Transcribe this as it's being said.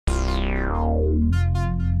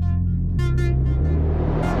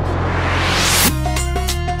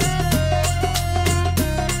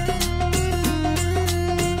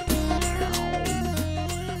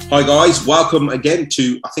Hi guys, welcome again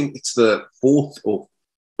to, I think it's the fourth or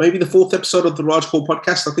maybe the fourth episode of the Raj Kaul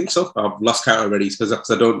podcast. I think so. I've lost count already because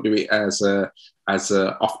I don't do it as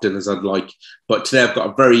often as I'd like. But today I've got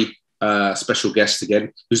a very special guest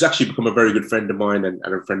again, who's actually become a very good friend of mine and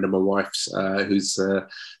a friend of my wife's, who's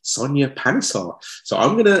Sonia Panisar. So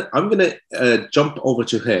I'm gonna jump over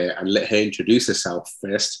to her and let her introduce herself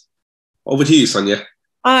first. Over to you, Sonia.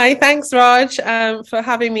 Hi, thanks, Raj, for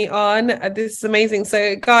having me on. This is amazing.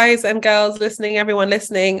 So, guys and girls listening, everyone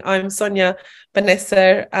listening, I'm Sonia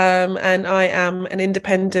Panisar, and I am an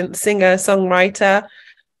independent singer, songwriter,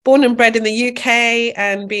 born and bred in the UK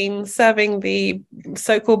and been serving the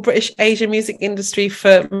so-called British Asian music industry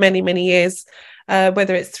for many, many years,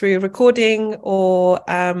 whether it's through recording or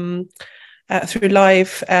through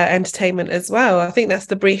live entertainment as well. I think that's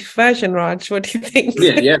the brief version, Raj. What do you think?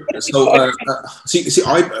 Yeah. So,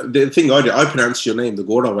 the thing I did, I pronounced your name the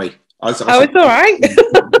Gora way. It's all right.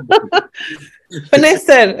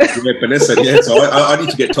 Vanessa. Yeah, Vanessa. Yeah. So I need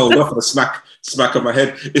to get told off for the smack on my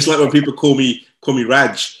head. It's like when people call me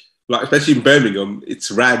Raj. Like, especially in Birmingham,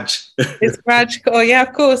 it's Raj. It's Raj. Oh, yeah,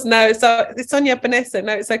 of course. No, so it's Sonia Vanessa.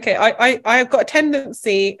 No, it's okay. I've got a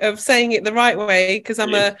tendency of saying it the right way because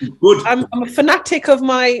I'm a fanatic of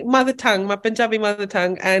my mother tongue, my Punjabi mother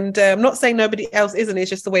tongue, and I'm not saying nobody else isn't. It's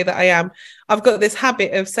just the way that I am. I've got this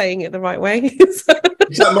habit of saying it the right way. It's like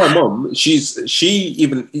my mum. She's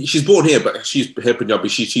born here, but she's her Punjabi.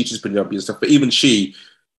 She teaches Punjabi and stuff. But even she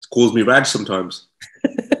calls me Raj sometimes.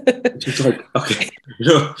 She's like, okay,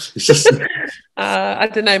 it's just. I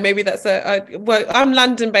don't know. Maybe that's well, I'm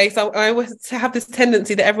London based. I always have this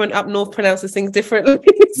tendency that everyone up north pronounces things differently.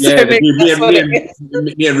 Yeah,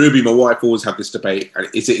 me and Ruby, my wife, always have this debate.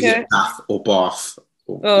 Is it Bath or Bath?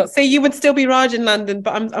 So you would still be Raj in London,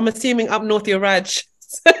 but I'm assuming up north you're Raj.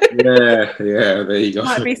 Yeah, there you go.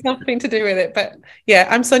 Might be something to do with it, but yeah,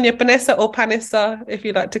 I'm Sonia Panessa or Panissa, if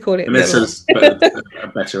you like to call it. Panessa's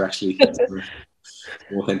better actually.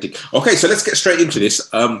 Authentic. Okay, so let's get straight into this.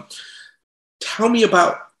 Tell me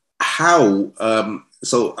about how.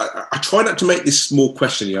 So I try not to make this small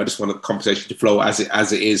question here. I just want the conversation to flow as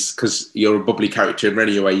it is, because you're a bubbly character, and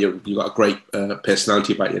anyway, you've got a great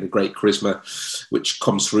personality about you and a great charisma, which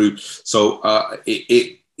comes through. So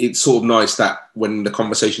it's sort of nice that when the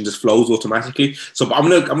conversation just flows automatically. So, but I'm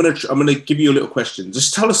gonna give you a little question.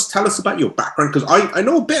 Just tell us about your background, because I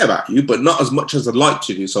know a bit about you, but not as much as I'd like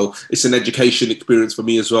to do. So it's an education experience for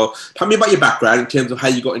me as well. Tell me about your background in terms of how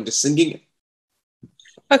you got into singing.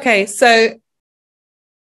 Okay, so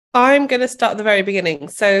I'm gonna start at the very beginning.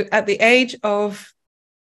 So at the age of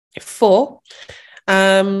 4,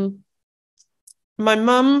 my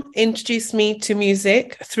mum introduced me to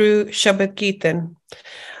music through Shabad Kirtan.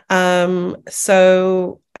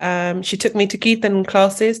 She took me to Kirtan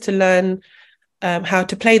classes to learn how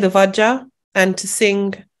to play the vajja and to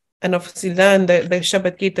sing, and obviously learn the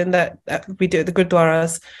Shabad Kirtan that we do at the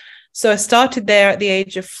Gurdwaras. So I started there at the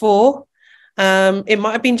age of 4. It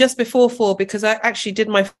might have been just before 4 because I actually did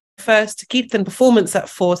my first Kirtan performance at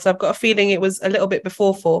 4. So I've got a feeling it was a little bit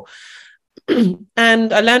before 4.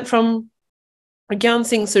 And I learned from Gyan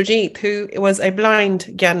Singh Surjit, who was a blind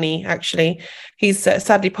Gyani, actually. He's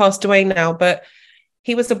sadly passed away now, but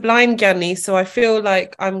he was a blind Gyani, so I feel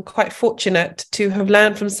like I'm quite fortunate to have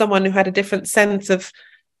learned from someone who had a different sense of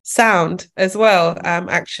sound as well,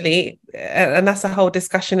 actually, and that's a whole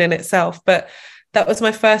discussion in itself, but that was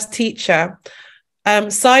my first teacher.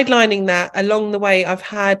 Sidelining that, along the way, I've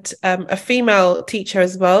had a female teacher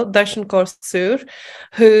as well, Darshan Kaur Sur,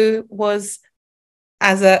 who was,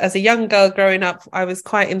 as a young girl growing up, I was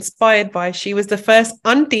quite inspired by. She was the first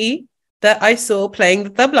auntie that I saw playing the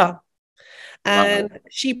tabla. And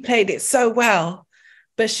she played it so well.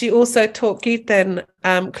 But she also taught Kirtan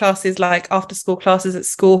classes, like after-school classes at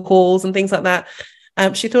school halls and things like that.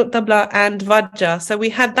 She taught tabla and vajja. So we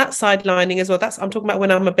had that sidelining as well. I'm talking about when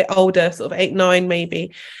I'm a bit older, sort of 8, 9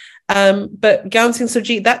 maybe. But Gyan Singh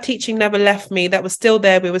Surjit, that teaching never left me. That was still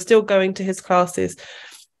there. We were still going to his classes.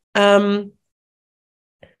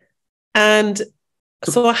 And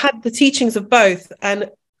so I had the teachings of both,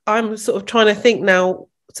 and I'm sort of trying to think now,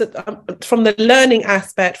 from the learning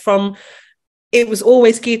aspect, it was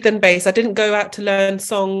always Kirtan based. I didn't go out to learn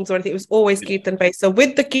songs or anything. It was always Kirtan based. So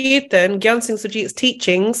with the Kirtan, Gyan Singh Surjit's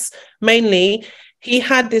teachings, mainly, he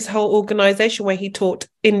had this whole organization where he taught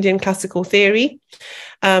Indian classical theory.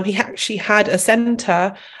 He actually had a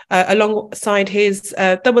center alongside his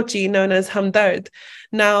tablaji known as Hamdard.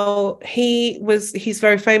 Now, he's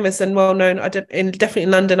very famous and well known. Definitely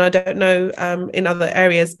in London. I don't know in other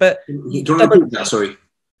areas, but do you want to repeat that? Sorry,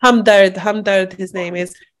 Hamdard, his name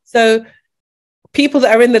is. So people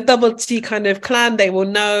that are in the double G kind of clan, they will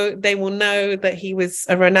know that he was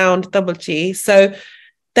a renowned double G. So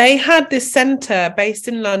they had this centre based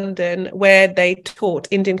in London where they taught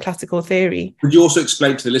Indian classical theory. Could you also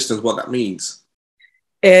explain to the listeners what that means?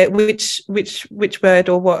 Which word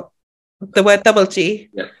or what? The word double G.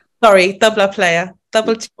 Yeah. Sorry, tabla player.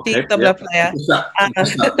 Double G, okay, tabla player.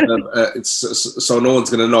 It's so no one's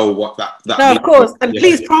going to know what that no, means. of course. And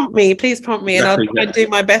please prompt me, exactly, and I'll try and do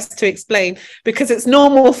my best to explain, because it's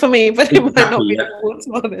normal for me, but it might not be normal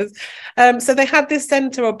to others. So they had this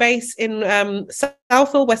centre or base in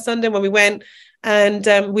South or West London when we went,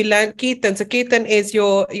 and we learned Kirtan. So Kirtan is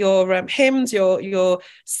your hymns, your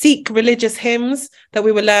Sikh religious hymns that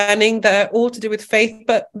we were learning that are all to do with faith,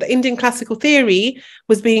 but the Indian classical theory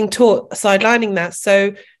was being taught sidelining that.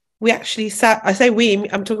 So we actually sat, I say we,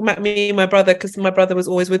 I'm talking about me and my brother, because my brother was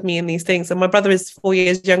always with me in these things. And my brother is 4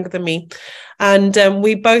 years younger than me. And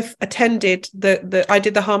we both attended I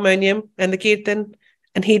did the harmonium and the Kirtan,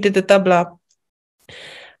 and he did the tabla.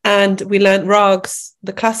 And we learned rags,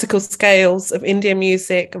 the classical scales of Indian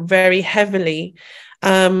music, very heavily.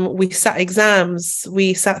 We sat exams,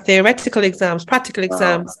 we sat theoretical exams, practical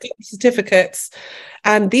exams, certificates.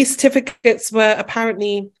 And these certificates were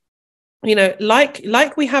apparently, you know,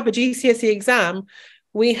 like we have a GCSE exam,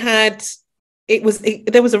 there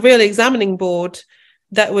was a real examining board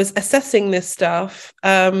that was assessing this stuff.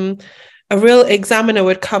 A real examiner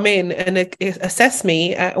would come in and assess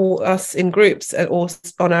me, or us in groups, or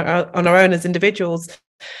on our own as individuals,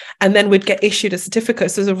 and then we'd get issued a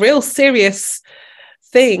certificate. So it was a real serious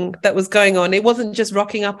thing that was going on. It wasn't just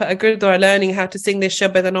rocking up at a gurdwara learning how to sing this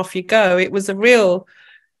shabad and off you go. It was a real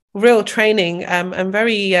training, and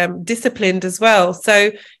very disciplined as well.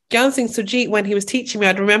 So Gyan Singh Sujit, when he was teaching me,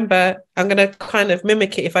 I'd remember, I'm going to kind of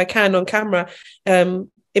mimic it if I can on camera.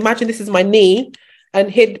 Imagine this is my knee. And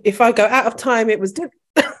if I go out of time, it was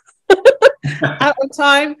out of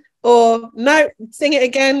time, or no, sing it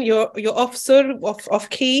again. You're off sur, off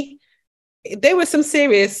key. There were some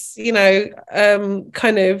serious, you know,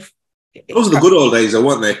 kind of. Those are the good old days, though,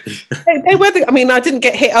 weren't they? They were. I mean, I didn't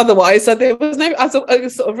get hit otherwise, so there was no sort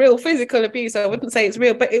of real physical abuse. I wouldn't say it's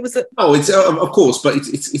real, but it was. No, it's of course, but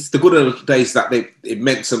it's the good old days that it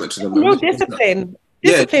meant so much to them. Real discipline.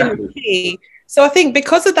 Discipline was key. So I think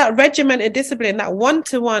because of that regimented discipline, that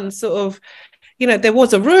one-to-one sort of, you know, there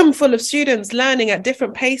was a room full of students learning at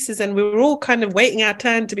different paces, and we were all kind of waiting our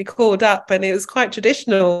turn to be called up, and it was quite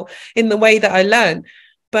traditional in the way that I learned.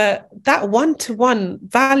 But that one-to-one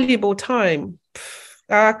valuable time,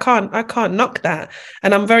 I can't knock that.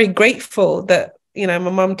 And I'm very grateful that, you know,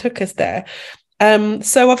 my mum took us there.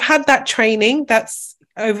 So I've had that training. That's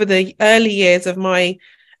over the early years of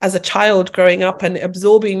as a child growing up and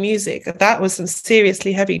absorbing music. That was some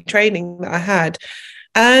seriously heavy training that I had.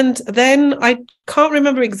 And then I can't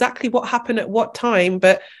remember exactly what happened at what time,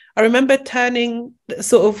 but I remember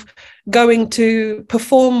going to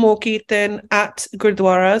perform more Kirtan at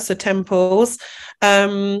Gurdwaras, so temples,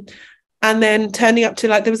 and then turning up to,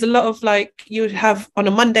 like, there was a lot of, like, you would have on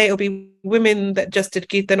a Monday, it'll be women that just did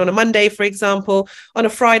Kirtan on a Monday, for example. On a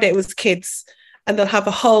Friday, it was kids, and they'll have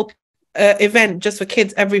a whole event just for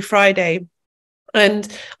kids every Friday. And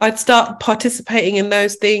I'd start participating in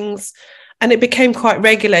those things, and it became quite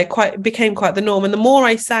regular, became quite the norm. And the more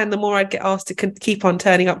I sang, the more I'd get asked to keep on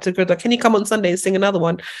turning up to Gurdwara. Can you come on Sunday and sing another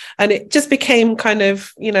one? And it just became kind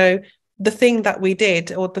of, you know, the thing that we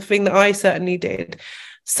did, or the thing that I certainly did.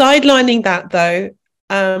 Sidelining that, though,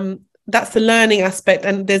 that's the learning aspect,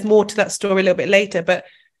 and there's more to that story a little bit later. But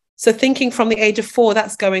so thinking from the age of 4,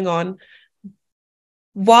 that's going on.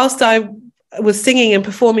 Whilst I was singing and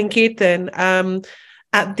performing Kirtan,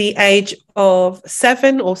 at the age of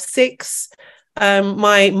 7 or 6,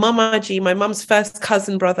 my mamaji, my mum's first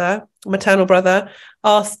cousin brother, maternal brother,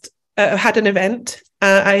 had an event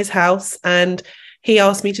at his house, and he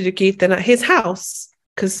asked me to do Kirtan at his house,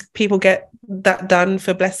 because people get that done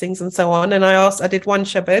for blessings and so on. And I did one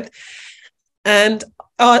shabad, and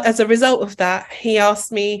as a result of that, he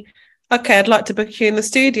asked me, okay, I'd like to book you in the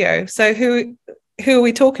studio. So who are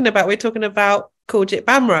we talking about? We're talking about UK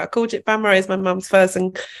Bhangra. UK Bhangra is my mum's first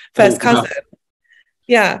cousin.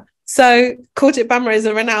 Yeah. So UK Bhangra is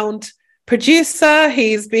a renowned producer.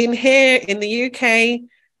 He's been here in the UK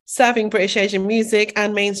serving British Asian music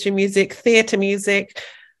and mainstream music, theatre music.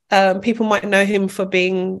 People might know him for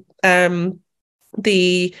being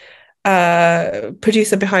the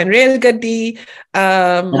producer behind Real Gaddi.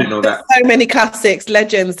 So many classics,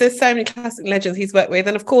 legends. There's so many classic legends he's worked with,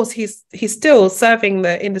 and of course he's still serving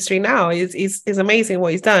the industry now. Is amazing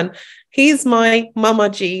what he's done. He's my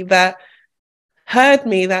mamaji that heard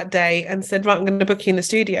me that day and said, right, I'm going to book you in the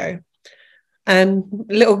studio. And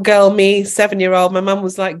little girl, me, 7-year-old, my mum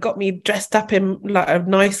was like, got me dressed up in like a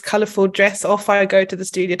nice, colourful dress. Off I go to the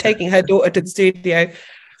studio, taking her daughter to the studio.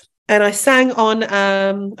 And I sang on,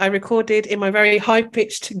 I recorded in my very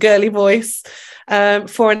high-pitched girly voice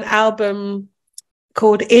for an album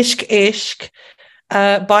called Ishq Ishq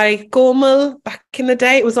by Gormal back in the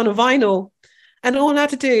day. It was on a vinyl. And all I had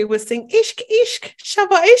to do was sing Ishq Ishq,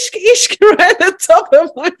 Shabba Ishq Ishq right at the top of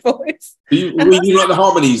my voice. Were you like the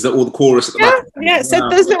harmonies, that all the chorus at the back? Yeah, so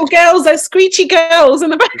those little girls, those screechy girls in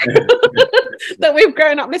the back that we've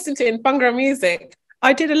grown up listening to in Bhangra music.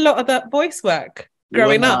 I did a lot of that voice work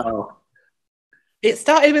growing up. It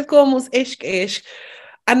started with Gormal's Ishq Ishq,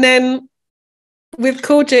 and then with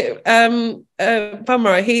Koljit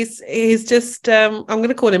Bhamra, he's just I'm going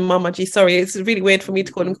to call him Mamaji. Sorry, it's really weird for me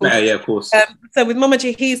to call him. Yeah, of course. So with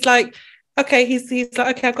Mamaji, he's like, okay, he's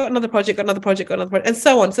like, okay, I've got another project, and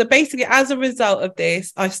so on. So basically, as a result of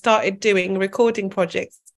this, I started doing recording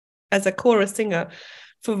projects as a chorus singer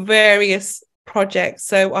for various projects.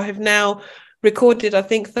 So I have now recorded, I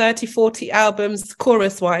think, 30-40 albums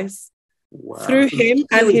chorus-wise. Wow. Through him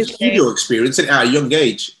and his studio experience at a young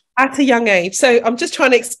age. At a young age. So I'm just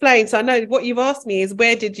trying to explain. So I know what you've asked me is,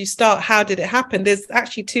 where did you start? How did it happen? There's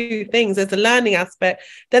actually two things. There's a learning aspect,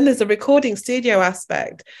 then there's a recording studio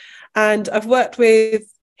aspect. And I've worked with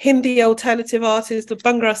Hindi alternative artists, the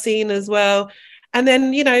Bhangra scene as well. And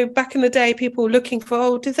then, you know, back in the day, people were looking for,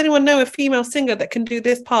 oh, does anyone know a female singer that can do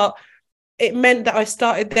this part? It meant that I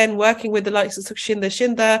started then working with the likes of Sukshinda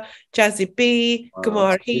Shinda, Jazzy B,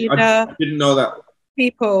 Kumar Hida. I didn't know that.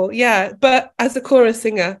 People, yeah, but as a chorus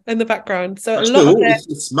singer in the background. So that's a lot cool. of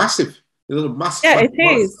it's massive. Massive.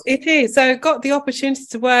 Yeah, it is. So I got the opportunity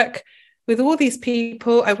to work with all these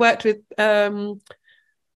people. I worked with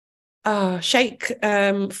Sheikh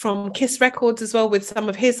from Kiss Records as well, with some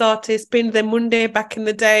of his artists, Bind the Munde back in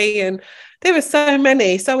the day, and there were so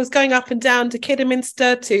many. So I was going up and down to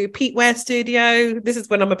Kidderminster, to Pete Ware Studio. This is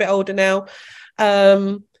when I'm a bit older now.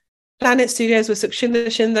 Planet Studios where Sukshinda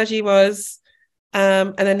Shindaji was,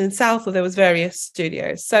 and then in Southall there was various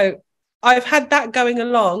studios. So I've had that going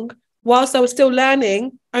along whilst I was still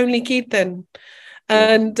learning only Kirtan.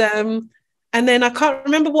 And then I can't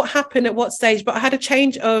remember what happened at what stage, but I had a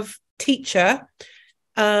change of teacher,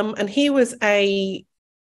 and he was a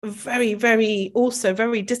very, very, also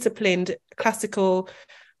very disciplined classical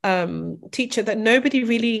teacher that nobody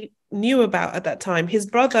really knew about at that time. His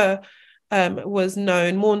brother was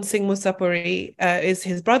known, Mohan Singh Musapuri is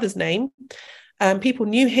his brother's name. People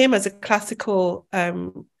knew him as a classical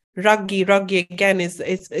Raggi again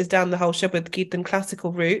is down the whole Shabad Kirtan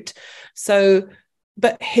classical route. So,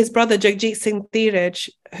 but his brother Jagjit Singh Dheeraj,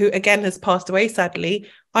 who again has passed away sadly,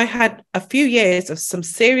 I had a few years of some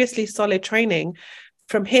seriously solid training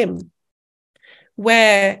from him,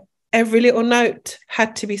 where every little note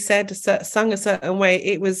had to be said, sung a certain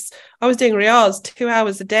way. I was doing riyaz 2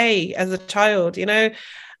 hours a day as a child, you know,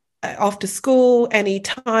 after school, any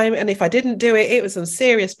time. And if I didn't do it, it was some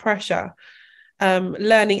serious pressure.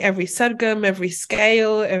 Learning every sargam, every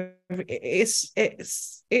scale,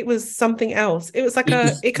 it was something else. It was like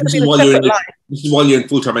it could have been a separate life. This is while you're in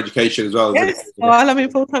full-time education as well. Yes, while I'm in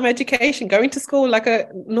full-time education, going to school like a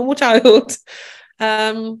normal child.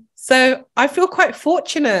 So I feel quite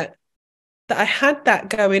fortunate that I had that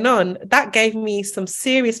going on. That gave me some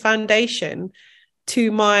serious foundation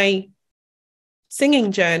to my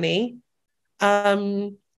singing journey,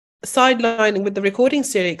 sidelining with the recording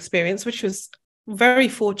studio experience, which was very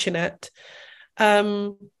fortunate.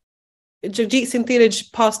 Jagjit Singh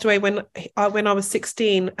Dheeraj passed away when I was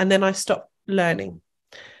 16, and then I stopped learning.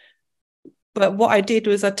 But what I did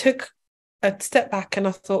was I took a step back and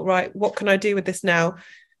I thought, right, what can I do with this now?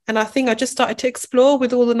 And I think I just started to explore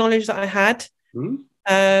with all the knowledge that I had.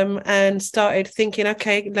 And started thinking,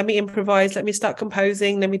 okay, let me improvise, let me start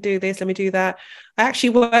composing, let me do this, let me do that. I actually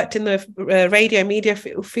worked in the radio media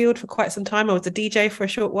field for quite some time. I was a DJ for a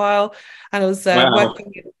short while, and I was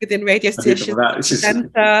working within radio stations.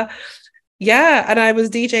 Yeah, and I was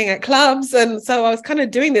DJing at clubs, and so I was kind of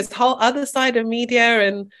doing this whole other side of media,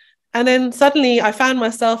 and then suddenly I found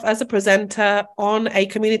myself as a presenter on a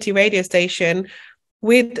community radio station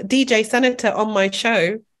with DJ Senator on my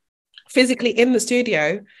show, physically in the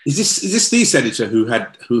studio. Is this the Senator who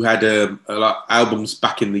had albums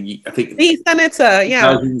back in the, I think, the Senator,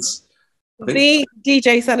 yeah, the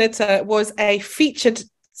DJ Senator was a featured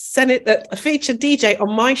DJ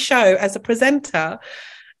on my show as a presenter,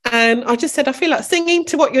 and I just said, I feel like singing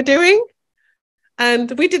to what you're doing.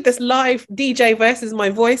 And we did this live DJ versus my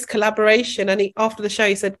voice collaboration, and after the show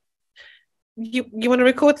he said, you want to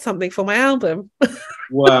record something for my album?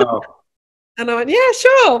 Wow. And I went, yeah,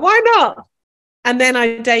 sure, why not? And then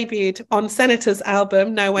I debuted on Senator's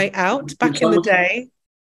album, No Way Out, back in the day.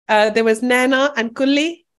 There was Nana and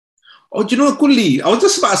Kulli. Oh, do you know Gully? I was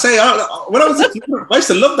just about to say, when I was I used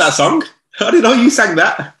to love that song. I didn't know you sang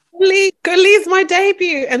that. Kulli's my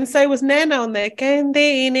debut, and so was Nana on there.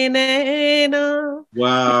 Nana.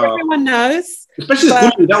 Wow. Everyone knows. Especially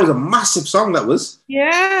Gully, that was a massive song, that was.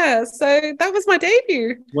 Yeah, so that was my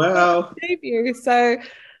debut. Wow. So,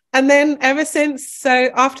 and then ever since, so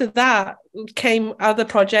after that came other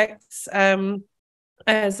projects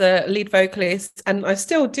as a lead vocalist, and I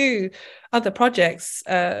still do other projects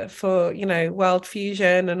for, world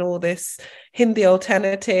fusion and all this Hindi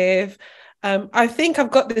alternative. I think I've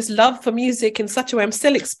got this love for music in such a way. I'm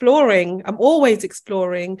still exploring. I'm always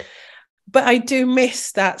exploring, but I do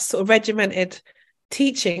miss that sort of regimented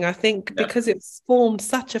teaching. I think because it's formed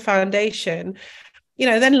such a foundation.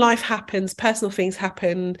 Then life happens, personal things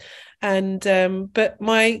happen, and but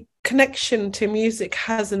my connection to music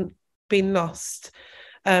hasn't been lost.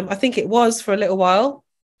 I think it was for a little while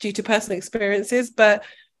due to personal experiences, but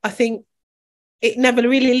I think it never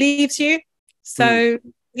really leaves you. So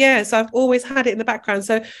so I've always had it in the background.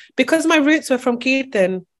 So because my roots were from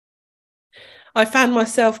Kirtan, I found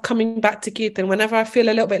myself coming back to Kirtan whenever I feel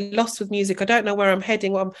a little bit lost with music. I don't know where I'm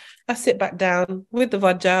heading. I sit back down with the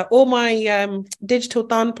Vajja or my digital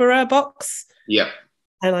Tanpura box. Yeah.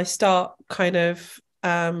 And I start kind of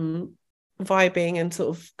vibing and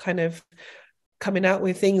sort of kind of coming out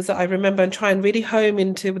with things that I remember and try and really home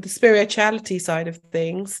into the spirituality side of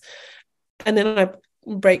things. And then I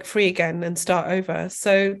break free again and start over.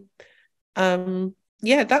 So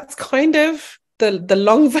that's kind of the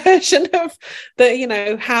long version of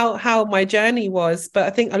the how my journey was. But I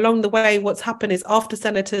think along the way what's happened is after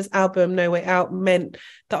Senator's album No Way Out meant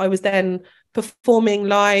that I was then performing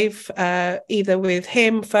live, either with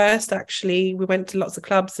him first. Actually, we went to lots of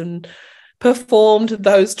clubs and performed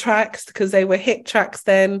those tracks because they were hit tracks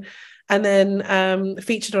then, and then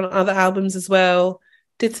featured on other albums as well,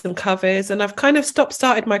 did some covers, and I've kind of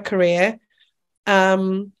started my career,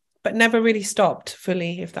 but never really stopped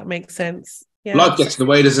fully, if that makes sense. Yeah. Life gets in the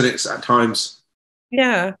way, doesn't it, at times?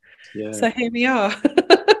 Yeah. So here we are.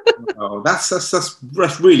 Oh, that's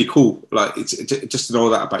really cool. Like, it's just to know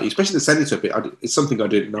that about you, especially the Senator bit. It's something I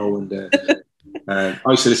didn't know, and I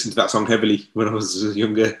used to listen to that song heavily when I was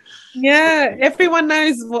younger. Yeah, everyone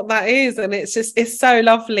knows what that is, and it's so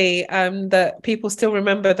lovely that people still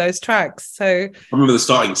remember those tracks. So I remember the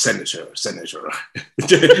starting Senator.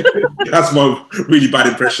 That's my really bad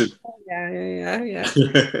impression. Yeah.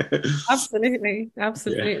 Absolutely. Yeah.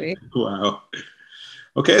 Wow.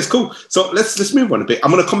 Okay, that's cool. So let's move on a bit.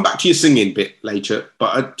 I'm going to come back to your singing bit later,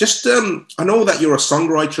 but I know that you're a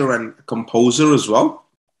songwriter and a composer as well.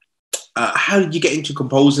 How did you get into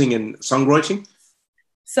composing and songwriting?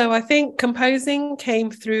 So I think composing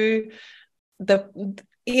came through the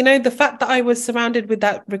fact that I was surrounded with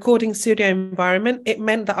that recording studio environment. It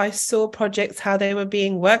meant that I saw projects, how they were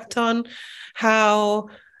being worked on, how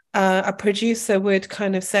a producer would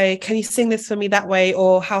kind of say, can you sing this for me that way?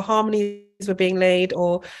 Or how harmonies were being laid,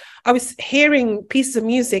 or I was hearing pieces of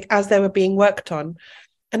music as they were being worked on.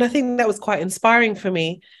 And I think that was quite inspiring for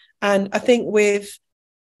me. And I think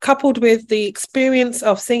coupled with the experience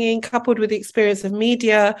of singing, coupled with the experience of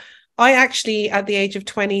media, I actually, at the age of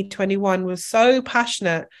 21, was so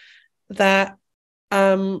passionate that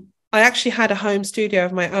I actually had a home studio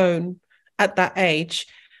of my own at that age.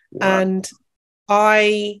 Wow. And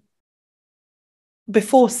I,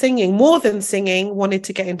 before singing, more than singing, wanted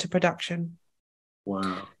to get into production.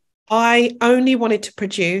 Wow. I only wanted to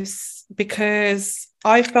produce because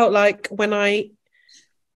I felt like when I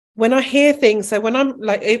hear things, so when I'm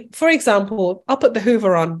like, for example, I'll put the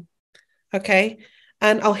Hoover on, okay,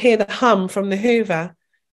 and I'll hear the hum from the Hoover,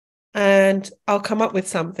 and I'll come up with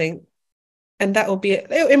something, and that will be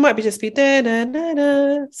it might be just be da, da, da,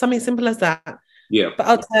 da, something simple as that. Yeah. But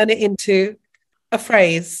I'll turn it into a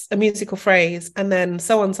phrase, a musical phrase, and then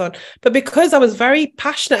so on and so on. But because I was very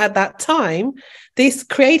passionate at that time, this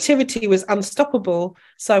creativity was unstoppable.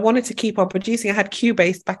 So I wanted to keep on producing. I had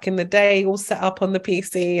Cubase back in the day, all set up on the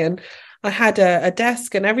PC, and I had a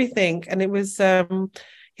desk and everything. And it was, it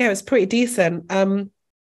was pretty decent.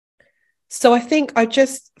 So I think I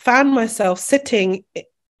just found myself sitting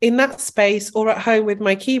in that space or at home with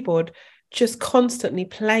my keyboard, just constantly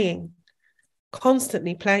playing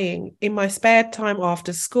in my spare time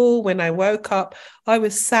after school. When I woke up, I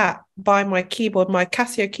was sat by my keyboard, my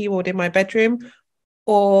Casio keyboard in my bedroom,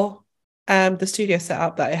 or the studio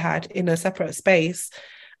setup that I had in a separate space,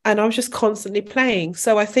 and I was just constantly playing.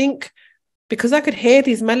 So I think because I could hear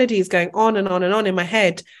these melodies going on and on and on in my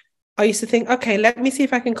head, I used to think, okay, let me see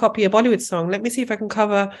if I can copy a Bollywood song. Let me see if I can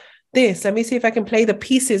cover this. Let me see if I can play the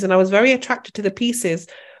pieces. And I was very attracted to the pieces.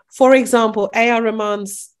 For example, A.R.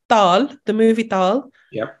 Rahman's Tal, the movie Tal.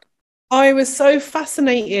 Yep. I was so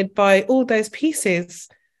fascinated by all those pieces.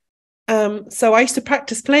 So I used to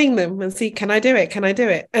practice playing them and see, can I do it? Can I do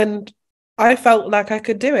it? And I felt like I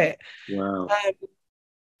could do it. Wow.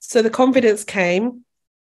 So the confidence came.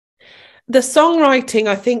 The songwriting,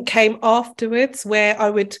 I think, came afterwards, where I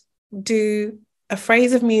would do a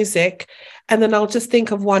phrase of music and then I'll just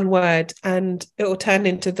think of one word and it will turn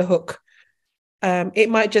into the hook. It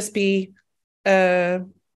might just be, I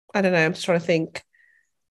don't know, I'm just trying to think.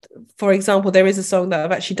 For example, there is a song that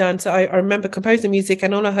I've actually done. So I remember composing music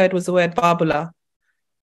and all I heard was the word Barbula,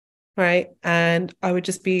 right? And I would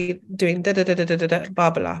just be doing da-da-da-da-da-da,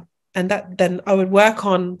 Barbula. And that then I would work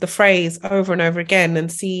on the phrase over and over again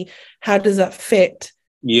and see how does that fit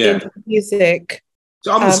into the music.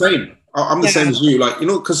 So I'm the same. I'm the same as you. Like, you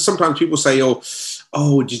know, because sometimes people say, "Oh,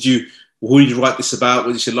 who did you write this about?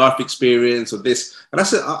 Was it your life experience or this?" And I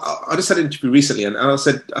said, I just had an interview recently, and I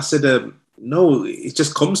said, no, it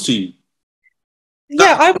just comes to you.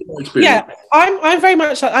 I'm very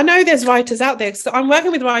much. I know there's writers out there. So I'm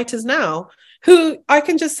working with writers now who I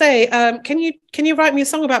can just say, can you write me a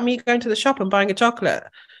song about me going to the shop and buying a chocolate?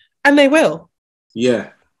 And they will. Yeah.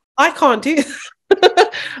 I can't do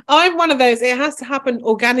that. I'm one of those, it has to happen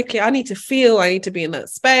organically. I need to feel, I need to be in that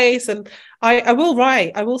space. And I will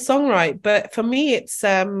write, I will songwrite. But for me, it's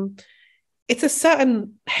a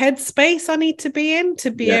certain headspace I need to be in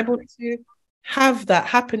to be able to have that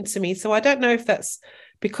happen to me. So I don't know if that's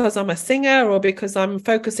because I'm a singer or because I'm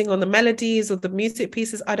focusing on the melodies or the music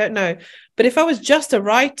pieces. I don't know. But if I was just a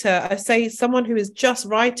writer, I say someone who is just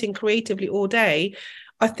writing creatively all day,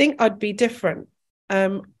 I think I'd be different.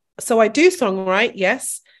 So I do songwrite,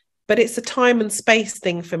 yes, but it's a time and space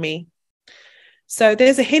thing for me. So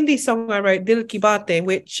there's a Hindi song I wrote, Dil Ki Baatein,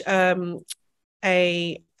 which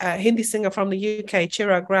a Hindi singer from the UK,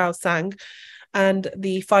 Chirag Rao, sang, and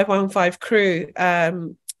the 515 crew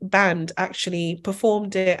band actually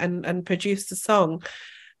performed it and produced the song.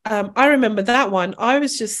 I remember that one. I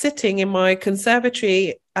was just sitting in my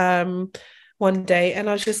conservatory one day and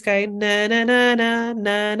I was just going na na na na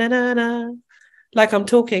na na na na, like I'm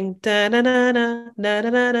talking da na na na na na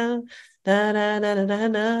na na na na na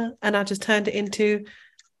na, and I just turned it into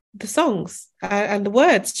the songs and the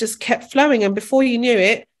words just kept flowing, and before you knew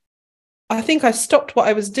it, I think I stopped what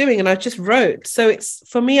I was doing and I just wrote. So it's,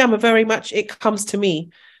 for me, I'm a very much it comes to me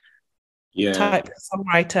type of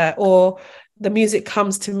songwriter, or the music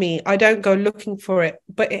comes to me. I don't go looking for it,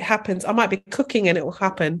 but it happens. I might be cooking and it will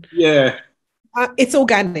happen. It's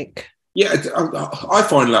organic. I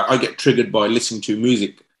find like I get triggered by listening to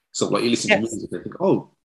music. So like you listen to music and think,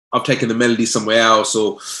 oh, I've taken the melody somewhere else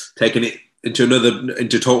or taken it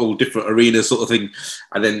into total different arena sort of thing,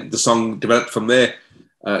 and then the song developed from there.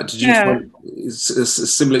 Did you find a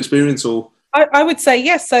similar experience? Or I would say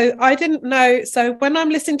yes. So I didn't know. So when I'm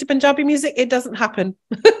listening to Punjabi music, it doesn't happen.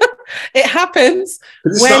 It happens.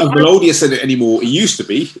 It's not melodious anymore. It used to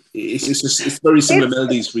be. It's very similar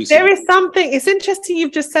melodies recently. There is something. It's interesting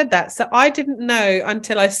you've just said that. So I didn't know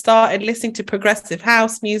until I started listening to progressive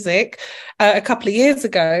house music a couple of years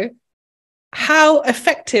ago how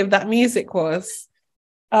effective that music was.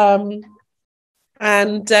 I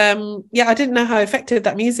didn't know how effective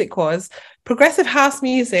that music was. Progressive house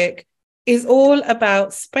music is all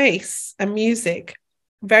about space and music.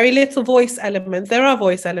 Very little voice elements. There are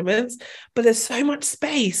voice elements, but there's so much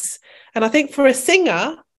space. And I think for a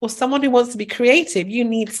singer or someone who wants to be creative, you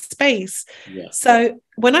need space. So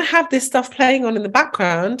when I have this stuff playing on in the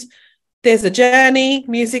background, there's a journey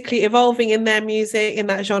musically evolving in their music, in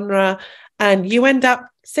that genre, and you end up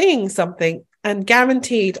singing something. And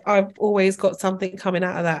guaranteed, I've always got something coming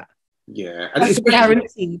out of that. And it's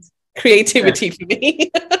guaranteed creativity for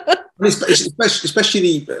me.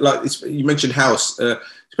 especially like you mentioned house,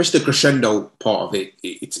 especially the crescendo part of it.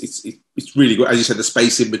 It's really good, as you said, the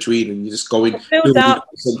space in between, and you just go in.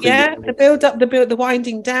 The build up, the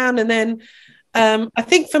winding down, and then I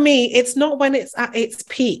think for me, it's not when it's at its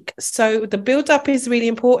peak. So the build up is really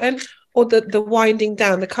important, or the winding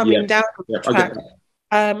down, the coming down of the track.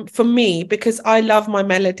 For me, because I love my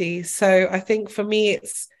melody, so I think for me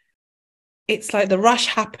it's like the rush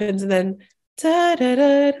happens and then da, da,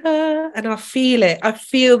 da, da, and I feel it. I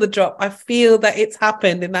feel the drop. I feel that it's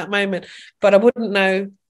happened in that moment, but I wouldn't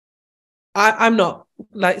know. I'm not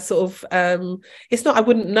like sort of. It's not. I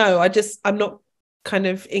wouldn't know. I'm not kind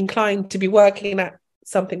of inclined to be working at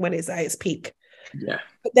something when it's at its peak.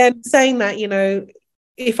 But then saying that,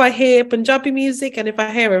 if I hear Punjabi music and if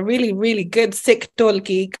I hear a really, really good Sikh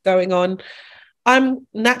dolki going on, I'm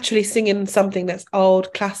naturally singing something that's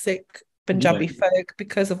old, classic Punjabi folk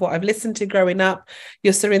because of what I've listened to growing up,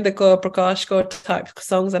 your Surinder Kaur, Prakash Kaur type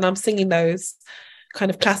songs, and I'm singing those kind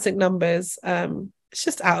of classic numbers. It's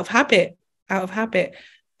just out of habit.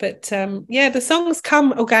 But the songs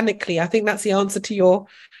come organically. I think that's the answer to your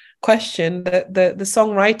question. The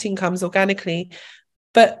songwriting comes organically,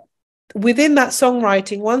 but within that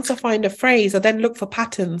songwriting, once I find a phrase, I then look for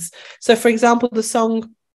patterns. So, for example, the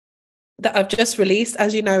song that I've just released,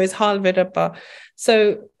 as you know, is Haal Ve Rabba.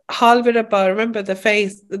 So Haal Ve Rabba, remember the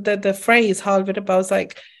phrase Haal Ve Rabba was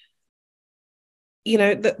like, you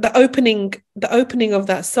know, the opening of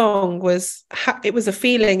that song was, it was a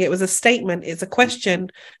feeling, it was a statement, it's a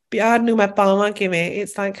question.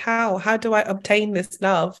 It's like, how do I obtain this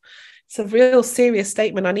love? It's a real serious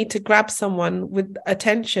statement. I need to grab someone with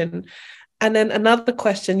attention. And then another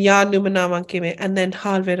question, and then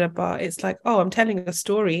Haal Ve Rabba. It's like, oh, I'm telling a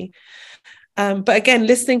story. But again,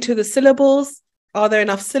 listening to the syllables, are there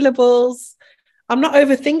enough syllables? I'm not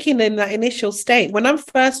overthinking in that initial state. When I'm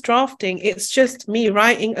first drafting, it's just me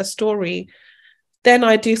writing a story. Then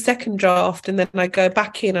I do second draft, and then I go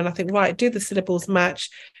back in and I think, right, do the syllables match?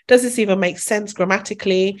 Does this even make sense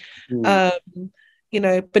grammatically? You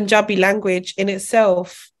know, Punjabi language in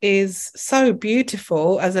itself is so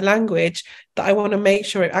beautiful as a language that I want to make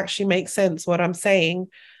sure it actually makes sense what I'm saying.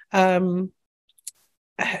 So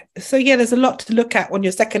yeah, there's a lot to look at on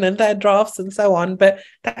your second and third drafts and so on, but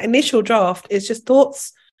that initial draft is just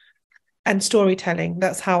thoughts and storytelling.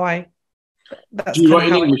 Do you write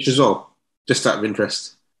in English as well, just out of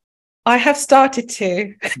interest? I have started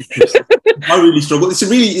to. I really struggle.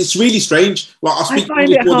 It's really strange. Well, I speak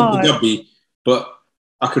English more than Punjabi, but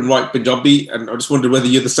I can write Punjabi, and I just wonder whether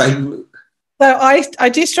you're the same. So I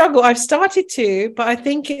do struggle. I've started to, but I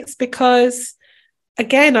think it's because,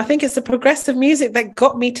 again, I think it's the progressive music that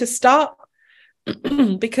got me to start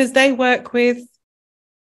because they work with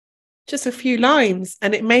just a few lines,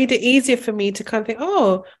 and it made it easier for me to kind of think,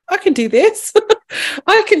 oh, I can do this.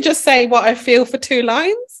 I can just say what I feel for 2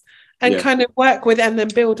 lines and kind of work with and then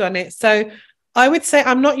build on it. So I would say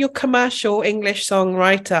I'm not your commercial English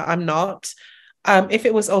songwriter. I'm not. If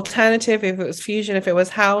it was alternative, if it was fusion, if it was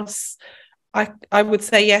house, I would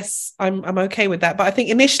say yes, I'm okay with that. But I think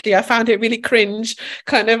initially I found it really cringe,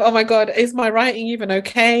 kind of, oh my God, is my writing even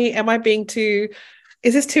okay? Am I being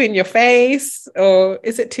is this too in your face? Or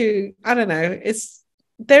is it too, I don't know.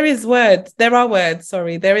 There are words,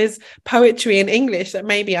 there is poetry in English that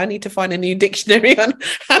maybe I need to find a new dictionary on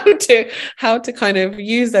how to kind of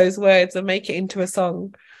use those words and make it into a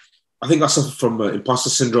song. I think I suffer from imposter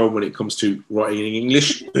syndrome when it comes to writing in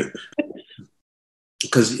English.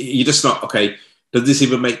 Because you're just not, okay, does this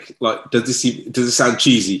even make, like, does it sound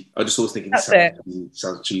cheesy? I just always think it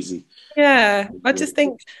sounds cheesy. Yeah, I just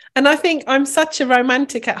think, and I think I'm such a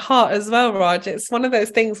romantic at heart as well, Raj. It's one of those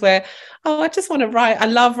things where, I just want to write. I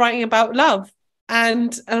love writing about love.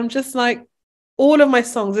 And I'm just like, all of my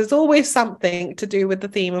songs, there's always something to do with the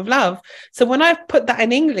theme of love. So when I put that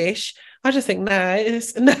in English, I just think,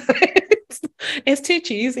 it's too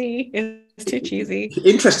cheesy. It's too cheesy.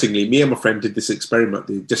 Interestingly, me and my friend did this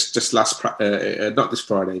experiment just last, not this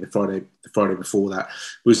Friday, the Friday before that.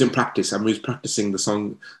 We was in practice and we was practicing the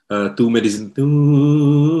song "Tu Meri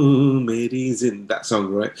Zin," that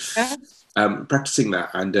song, right? Yeah. Practicing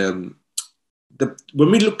that, and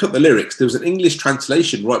when we looked up the lyrics, there was an English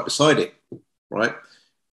translation right beside it, right?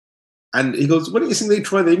 And he goes, "Why don't you sing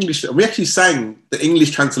try the English?" And we actually sang the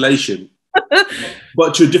English translation,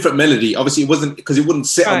 but to a different melody. Obviously, it wasn't because it wouldn't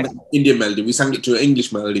sit on the Indian melody. We sang it to an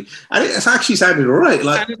English melody, and it actually sounded all right. We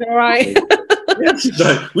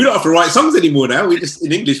don't have to write songs anymore now. We just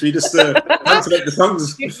in English. We just translate the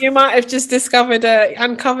songs. You might have just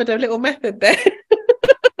uncovered a little method there.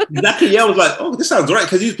 Exactly. Yeah, I was like, oh, this sounds all right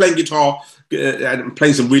because he was playing guitar and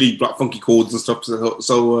playing some really funky chords and stuff.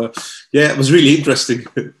 So yeah, it was really interesting.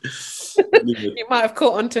 You might have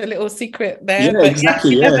caught onto a little secret there. Yeah,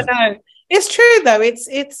 exactly. You never know. It's true though.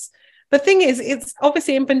 It's the thing is, it's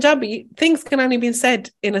obviously in Punjabi, things can only be said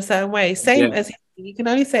in a certain way. Same as you can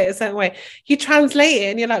only say it a certain way. You translate it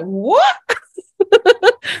and you're like, what?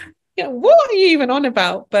 What are you even on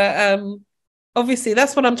about? But obviously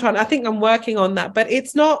that's what I think I'm working on that, but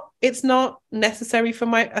it's not necessary for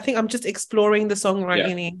I think I'm just exploring the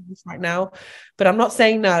songwriting right now, but I'm not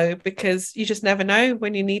saying no, because you just never know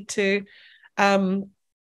when you need to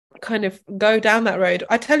kind of go down that road.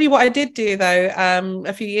 I tell you what I did do though,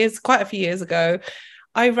 quite a few years ago,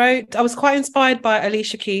 I was quite inspired by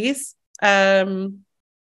Alicia Keys, and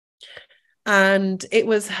it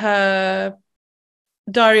was her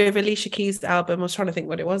Diary of Alicia Keys album. I was trying to think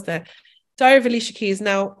what it was there. Diary of Alicia Keys.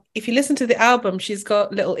 Now, if you listen to the album, she's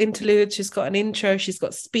got little interludes, she's got an intro, she's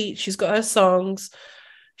got speech, she's got her songs,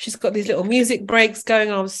 she's got these little music breaks going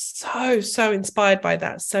on. I was so inspired by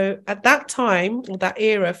that. So at that time, or that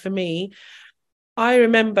era for me, I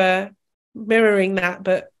remember mirroring that,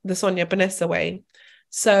 but the Sonia Bonessa way.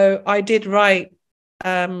 So I did write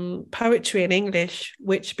poetry in English,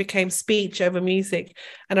 which became speech over music.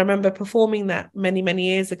 And I remember performing that many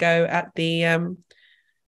years ago at the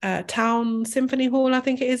Town Symphony Hall, I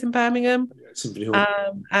think it is, in Birmingham. Symphony Hall.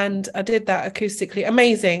 And I did that acoustically.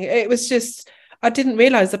 Amazing. It was just, I didn't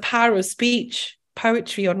realize the power of speech,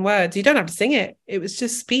 poetry on words. You don't have to sing it. It was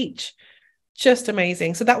just speech. Just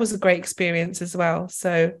amazing. So that was a great experience as well.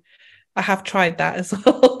 So I have tried that as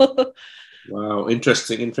well. Wow,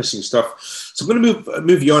 interesting stuff. So I'm going to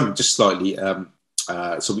move you on just slightly.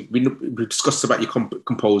 So we discussed about your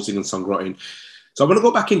composing and songwriting. So I want to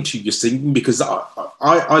go back into your singing, because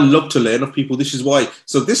I love to learn of people. This is why.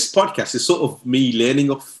 So this podcast is sort of me learning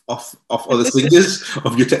off other singers,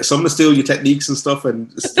 of some of still your techniques and stuff,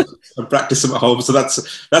 and practice them at home. So that's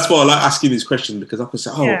why I like asking these questions, because I can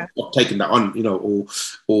say, I've taken that on, you know,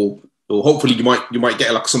 or hopefully you might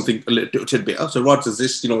get like something a little tidbit. Oh, so Rod does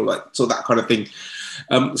this, you know, like, so that kind of thing.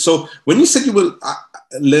 So when you said you were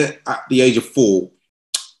at the age of 4,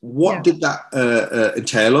 what did that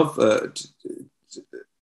entail of? Were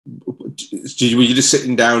you just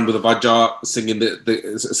sitting down with a vajra singing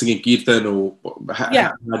kirtan, or how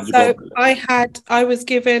did you so I was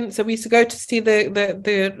given, so we used to go to see the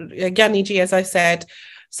Gyaniji, as I said.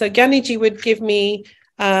 So Gyaniji would give me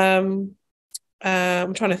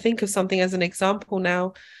I'm trying to think of something as an example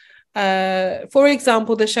now. For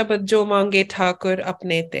example, the Shabad Jo Mange Thakur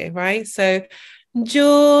Apne Te, right? So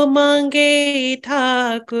Jo Mange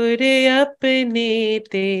Thakur Apne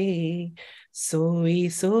Te, Soi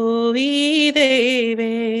Soi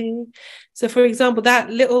Deve. So for example, that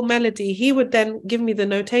little melody, he would then give me the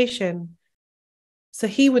notation. So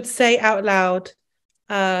he would say out loud,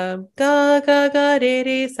 ga ga ga re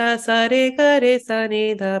re sa sa re ga re sa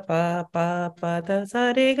ni da pa pa pa da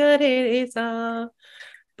sa re ga re re sa.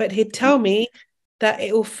 But he'd tell me that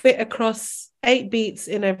it will fit across 8 beats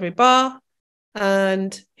in every bar,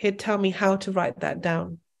 and he'd tell me how to write that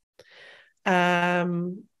down.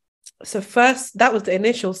 So first, that was the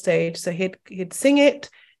initial stage. So he'd sing it,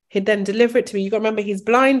 he'd then deliver it to me. You got to remember, he's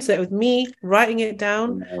blind, so it was me writing it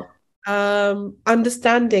down.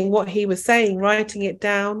 Understanding what he was saying, writing it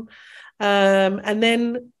down, and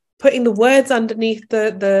then putting the words underneath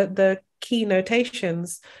the key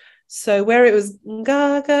notations. So where it was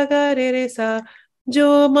ga ga ga re re sa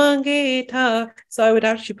jo mange tha, so I would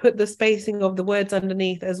actually put the spacing of the words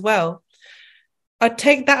underneath as well. I'd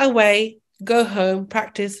take that away, go home,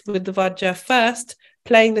 practice with the vajra first,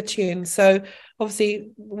 playing the tune. So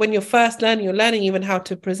obviously, when you're first learning, you're learning even how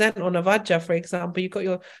to present on a vajra, for example. You've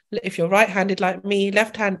got if you're right-handed like me,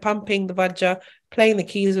 left hand pumping the vajra, playing the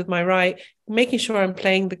keys with my right, making sure I'm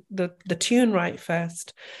playing the tune right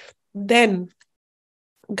first. Then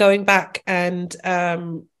going back and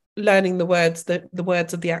learning the words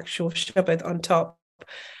of the actual shabad on top.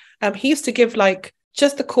 He used to give like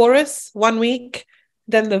just the chorus 1 week,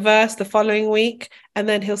 then the verse the following week, and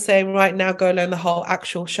then he'll say, right, now go learn the whole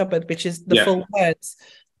actual shabad, which is the full words.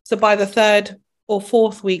 So by the 3rd or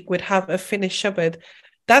 4th week, we'd have a finished shabad.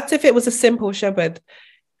 That's if it was a simple shabad.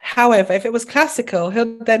 However, if it was classical,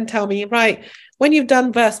 he'll then tell me, right, when you've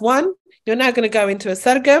done verse 1, you're now going to go into a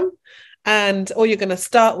sargam, or you're going to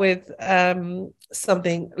start with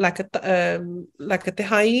something like a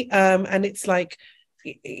tihai, and it's like,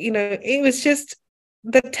 you know, it was just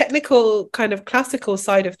the technical kind of classical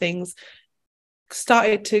side of things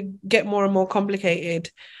started to get more and more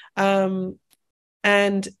complicated, and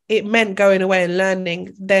it meant going away and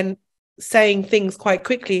learning, then saying things quite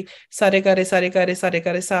quickly, sare-gare, sare-gare,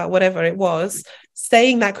 sare-gare, sa, whatever it was,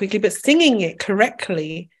 saying that quickly, but singing it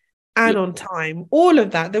correctly and on time. All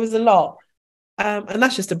of that, there was a lot, and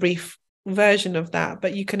that's just a brief version of that.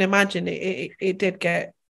 But you can imagine it did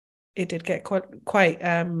get quite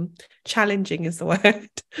challenging, is the word.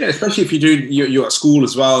 Yeah, especially if you're at school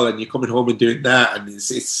as well, and you're coming home and doing that, and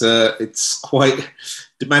it's quite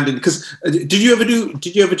demanding. Because did you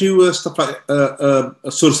ever do stuff like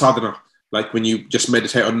sur sadhana, like when you just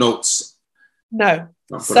meditate on notes? No.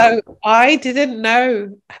 So I didn't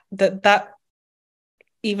know that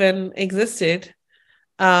even existed,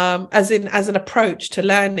 as an approach to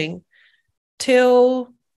learning,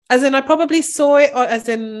 till, as in, I probably saw it, as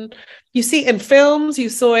in, you see it in films, you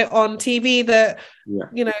saw it on TV, that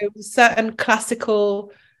you know, certain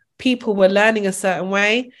classical people were learning a certain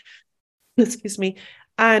way. excuse me.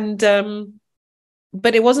 And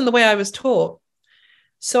but it wasn't the way I was taught.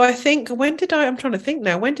 So I think, I'm trying to think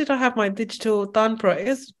now, when did I have my digital Tantra? It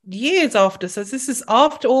was years after. So this is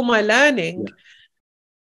after all my learning. Yeah.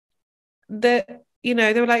 That,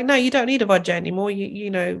 they were like, no, you don't need a Vajra anymore.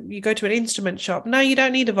 You go to an instrument shop. No, you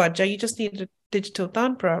don't need a Vajra. You just need a digital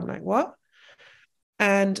Tantra. I'm like, what?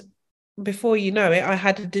 And before you know it, I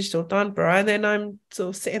had a digital Tantra. And then I'm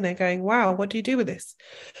sort of sitting there going, wow, what do you do with this?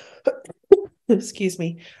 Excuse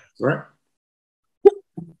me. Right.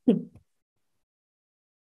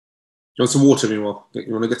 You want some water, meanwhile?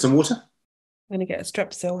 You want to get some water? I'm going to get a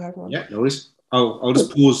Strepsil. Hang on. Yeah, no worries. I'll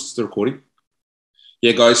just pause the recording.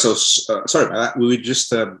 Yeah, guys. So sorry about that. We were just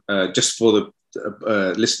for the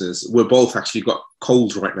listeners, we're both actually got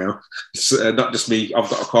colds right now. Not just me. I've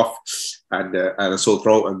got a cough and a sore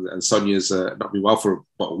throat, and Sonia's not been well for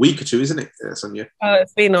about a week or two, isn't it, Sonia?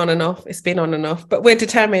 It's been on and off. It's been on and off, but we're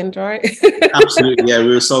determined, right? Absolutely, yeah.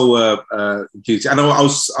 We were so enthused. And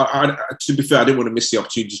to be fair, I didn't want to miss the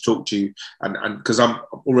opportunity to talk to you, and because I'm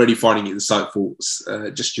already finding it insightful,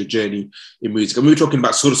 just your journey in music. And we were talking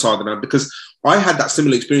about Sur Sadhana because I had that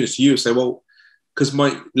similar experience to you. Say, well, because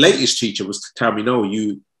my latest teacher was to tell me, no,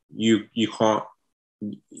 you can't,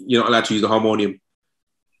 you're not allowed to use the harmonium.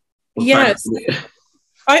 Yes.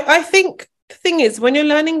 I think the thing is, when you're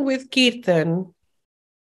learning with Kirtan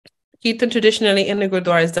traditionally in the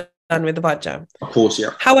Gurdwara is done with the Vajra. Of course,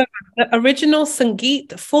 yeah. However, the original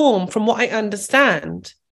Sangeet form, from what I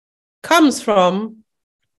understand, comes from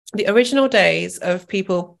the original days of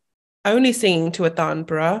people only singing to a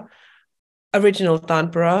Tanpura, original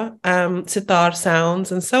Tanpura, sitar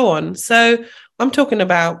sounds and so on. So I'm talking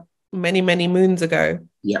about many, many moons ago.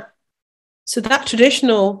 Yeah. So that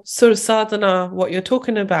traditional Sur Sadhana, what you're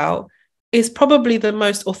talking about, is probably the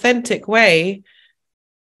most authentic way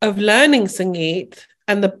of learning Sangeet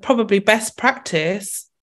and the probably best practice,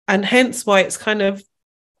 and hence why it's kind of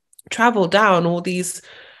traveled down all these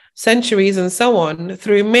centuries and so on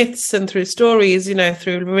through myths and through stories,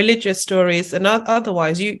 through religious stories and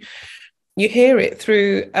otherwise. You hear it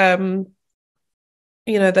through that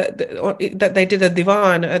they did a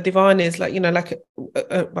divan. A divan is like,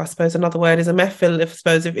 I suppose another word is a mehfil, I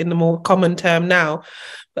suppose, if in the more common term now,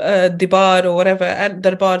 dibar or whatever, and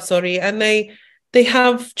darbar, sorry, and they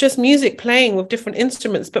have just music playing with different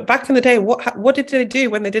instruments. But back in the day, what did they do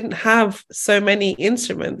when they didn't have so many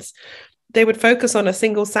instruments? They would focus on a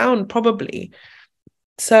single sound, probably.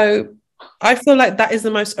 So I feel like that is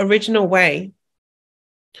the most original way.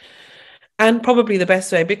 And probably the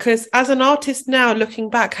best way, because as an artist now, looking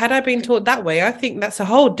back, had I been taught that way, I think that's a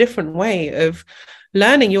whole different way of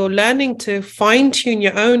learning. You're learning to fine-tune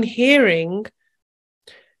your own hearing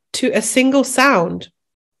to a single sound,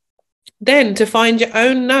 then to find your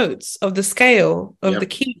own notes of the scale of the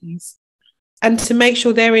keys and to make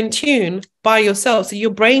sure they're in tune by yourself. So you're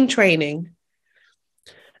brain training.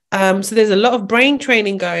 So there's a lot of brain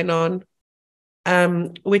training going on,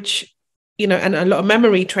 which... and a lot of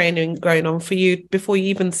memory training going on for you before you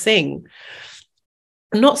even sing.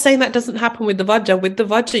 I'm not saying that doesn't happen with the Vajra. With the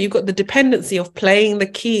Vajra, you've got the dependency of playing the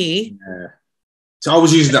key. Yeah. So I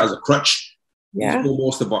was using that as a crutch. Yeah.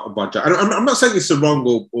 Almost the Vajra. I'm not saying it's the wrong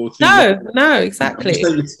or thing. No, exactly. I'm just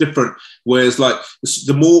saying it's different. Whereas, like,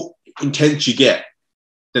 the more intense you get,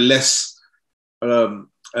 the less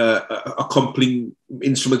accompanying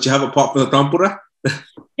instruments you have apart from the Tampura.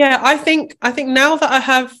 Yeah, I think now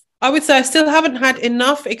that I would say I still haven't had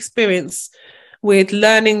enough experience with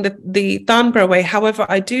learning the Tanpura way. However,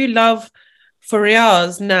 I do love for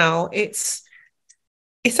Riyaz now. It's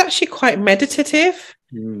actually quite meditative.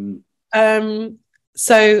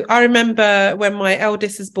 So I remember when my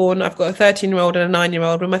eldest is born, I've got a 13-year-old and a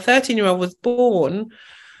 9-year-old. When my 13-year-old was born,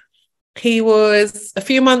 he was a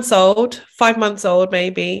few months old, 5 months old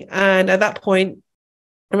maybe. And at that point,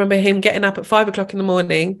 I remember him getting up at 5 o'clock in the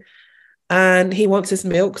morning, and he wants his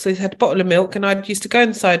milk. So he had a bottle of milk, and I used to go in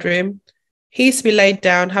the side room. He used to be laid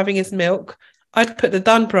down having his milk. I'd put the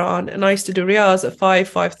Tanpura on, and I used to do Riyaz at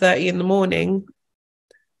 5:30 in the morning.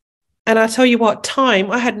 And I tell you what,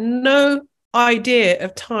 I had no idea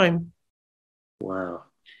of time. Wow.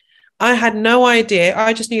 I had no idea.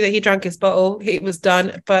 I just knew that he drank his bottle. It was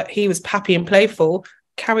done, but he was happy and playful,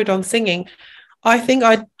 carried on singing. I think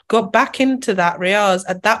I got back into that Riyaz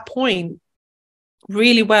at that point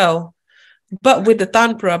really well, but with the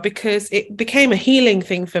Tanpura, because it became a healing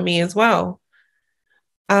thing for me as well.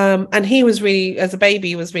 And he was really, as a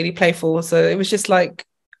baby, was really playful. So it was just like,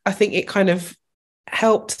 I think it kind of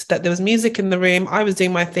helped that there was music in the room. I was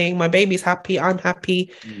doing my thing. My baby's happy. I'm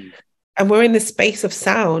happy. And we're in this space of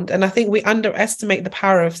sound. And I think we underestimate the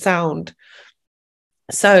power of sound.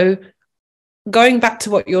 So going back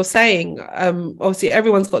to what you're saying, obviously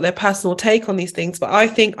everyone's got their personal take on these things, but I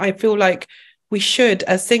feel like we should,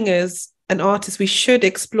 as singers and artists, we should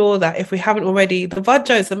explore that if we haven't already. The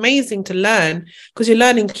Vajra is amazing to learn because you're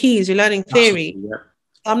learning keys, you're learning theory. Yeah.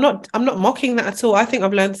 I'm not mocking that at all. I think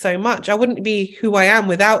I've learned so much. I wouldn't be who I am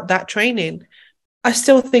without that training. I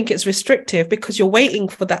still think it's restrictive because you're waiting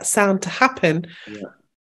for that sound to happen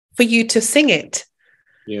for you to sing it.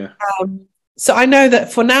 Yeah. So I know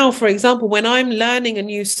that for now, for example, when I'm learning a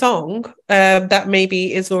new song that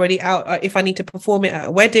maybe is already out, if I need to perform it at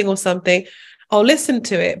a wedding or something, I'll listen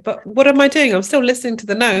to it. But what am I doing? I'm still listening to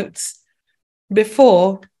the notes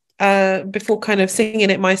before kind of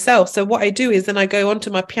singing it myself. So what I do is then I go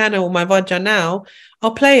onto my piano or my Vajra now,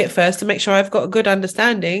 I'll play it first to make sure I've got a good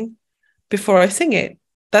understanding before I sing it.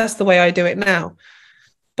 That's the way I do it now.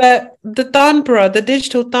 But the tanpura, the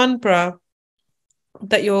digital tanpura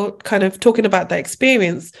that you're kind of talking about, that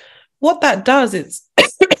experience, what that does is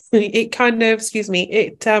it kind of,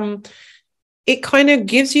 it kind of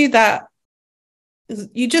gives you that,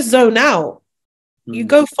 you just zone out. You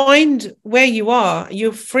go find where you are.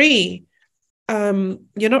 You're free. You're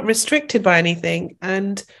not restricted by anything,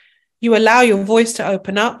 and you allow your voice to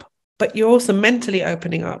open up, but you're also mentally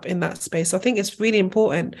opening up in that space. So I think it's really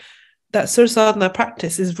important. That Sur Sadhana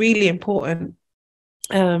practice is really important.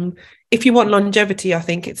 If you want longevity, I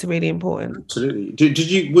think it's really important.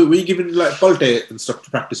 Absolutely. Were you given like Palte and stuff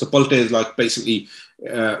to practice? So Palte is like basically,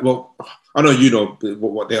 well, I know you know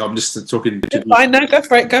what they are. I'm just talking. I know. Go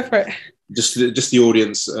for it. Just the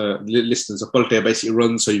audience, listeners. A Palte basically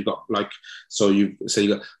runs. So you've got like, so you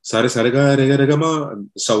got sare sare ga re ga ma and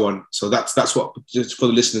so on. So that's what, just for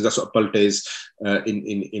the listeners, that's what Palte is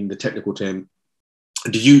in the technical term.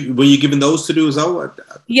 Were you given those to do as well?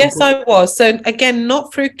 Yes, I was. So again,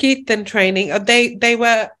 not through Kirtan training. They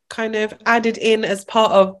were kind of added in as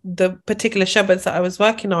part of the particular shabads that I was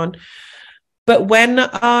working on. But when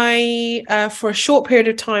I, for a short period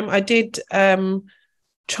of time, I did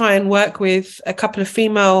try and work with a couple of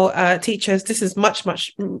female teachers. This is much,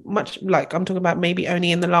 like I'm talking about maybe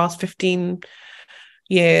only in the last 15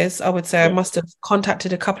 years, I would say. I must have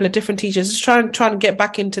contacted a couple of different teachers, just trying to get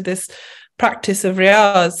back into this practice of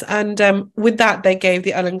riyaz, and with that they gave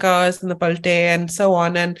the alangars and the balte and so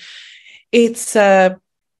on, and it's a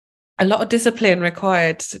lot of discipline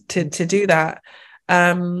required to do that.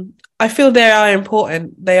 I feel they are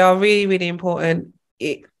important. They are really, really important.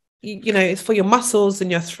 It's for your muscles and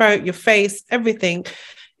your throat, your face, everything,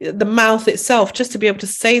 the mouth itself, just to be able to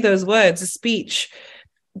say those words, a speech.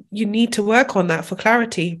 You need to work on that for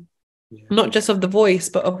clarity. Not just of the voice,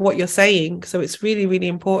 but of what you're saying. So it's really, really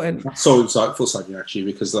important. That's so insightful, Sonia, actually,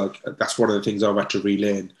 because like that's one of the things I've had to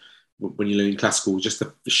relearn when you're learning classical, just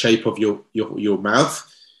the shape of your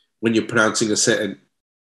mouth when you're pronouncing a certain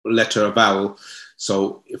letter or vowel.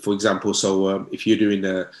 So, for example, if you're doing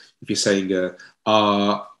if you're saying you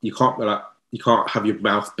can't have your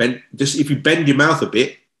mouth bent. Just if you bend your mouth a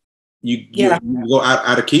bit, you go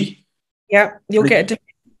out of key. Yeah, you'll get a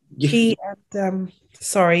different key. And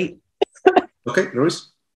sorry. Okay, no worries.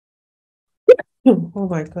 Oh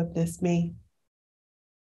my goodness me.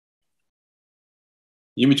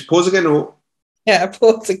 You need to pause again, or? Yeah,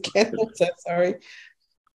 pause again. I'm so sorry.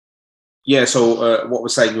 Yeah, so what we're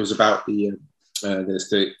saying was about you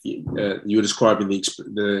were describing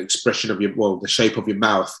the expression of the shape of your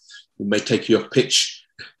mouth. It may take you off pitch.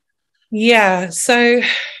 Yeah, so,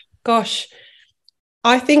 gosh,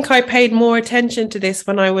 I think I paid more attention to this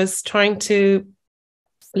when I was trying to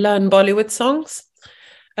learn Bollywood songs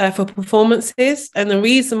for performances, and the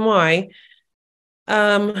reason why,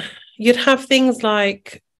 you'd have things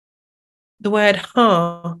like the word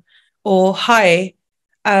ha or hi.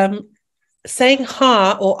 Saying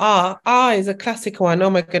ha or ah is a classic one. Oh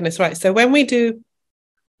my goodness, right. So when we do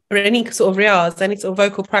any sort of riyaz, any sort of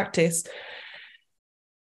vocal practice,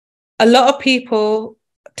 a lot of people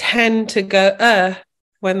tend to go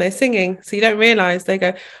when they're singing, so you don't realize they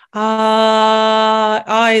go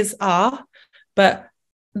is but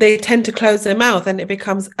they tend to close their mouth and it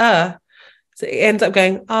becomes so it ends up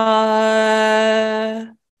going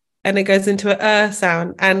and it goes into a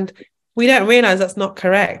sound, and we don't realize that's not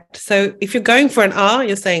correct. So if you're going for an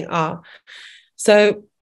you're saying So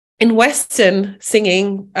in Western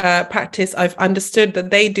singing practice, I've understood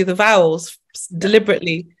that they do the vowels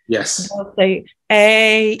deliberately. Yes. They'll say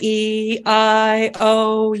A, E, I,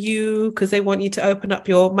 O, U, because they want you to open up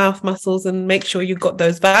your mouth muscles and make sure you've got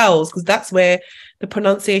those vowels, because that's where the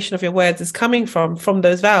pronunciation of your words is coming from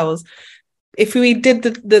those vowels. If we did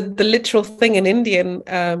the literal thing in Indian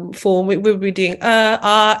form, we would be doing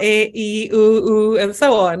e, u, and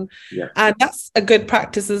so on. Yeah. And that's a good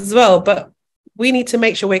practice as well. But we need to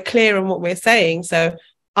make sure we're clear on what we're saying. So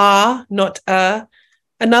not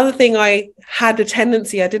Another thing I had a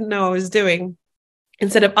tendency, I didn't know I was doing,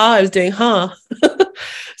 instead of I was doing ha.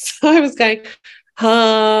 So I was going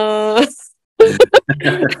ha.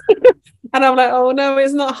 And I'm like, oh no,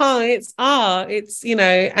 it's not ha, it's it's,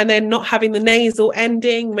 and then not having the nasal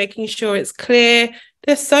ending, making sure it's clear.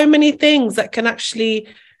 There's so many things that can actually,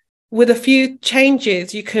 with a few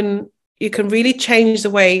changes, you can really change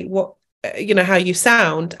the way how you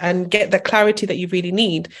sound and get the clarity that you really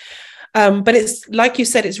need. But it's like you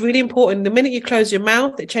said, it's really important. The minute you close your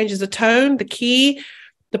mouth, it changes the tone, the key,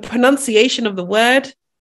 the pronunciation of the word.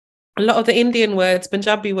 A lot of the Indian words,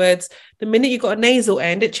 Punjabi words, the minute you've got a nasal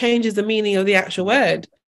end, it changes the meaning of the actual word.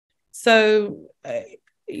 So,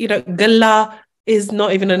 galla is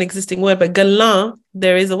not even an existing word, but galan,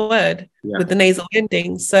 there is a word with the nasal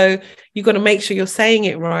ending. So you've got to make sure you're saying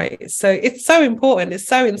it right. So it's so important. It's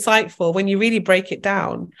so insightful when you really break it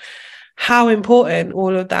down, how important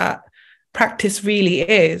all of that practice really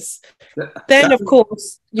is. Then, of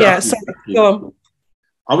course, sorry, go on.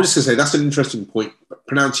 I was just going to say, that's an interesting point,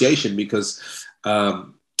 pronunciation, because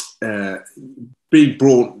being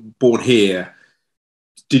born here,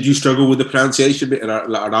 did you struggle with the pronunciation bit?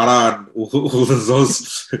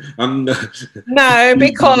 No,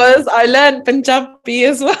 because I learned Punjabi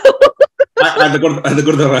as well.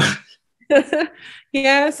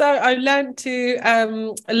 Yeah, so I learned to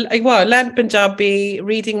learn Punjabi,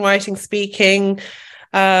 reading, writing, speaking,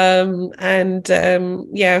 I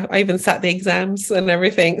even sat the exams and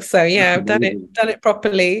everything. So yeah, I've done it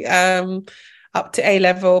properly up to A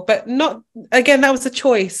level, but not, again, that was a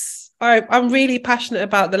choice. I'm really passionate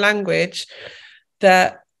about the language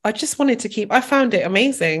that I just wanted to keep. I found it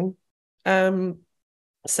amazing.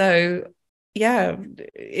 So yeah,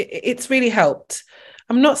 it's really helped.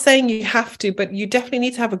 I'm not saying you have to, but you definitely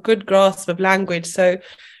need to have a good grasp of language. So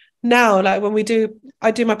now, like when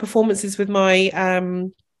I do my performances with my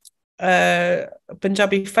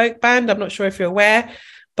Punjabi folk band. I'm not sure if you're aware,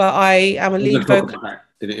 but I am a lead vocal.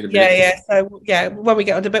 So when we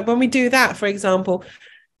get on but when we do that, for example,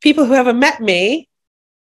 people who haven't met me,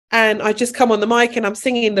 and I just come on the mic and I'm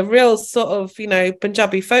singing the real sort of,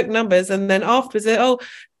 Punjabi folk numbers, and then afterwards, they're like,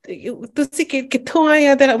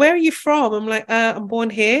 where are you from? I'm like, I'm born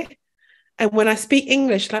here. And when I speak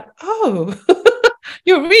English, like, oh,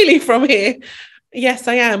 you're really from here. Yes,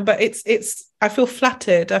 I am. But I feel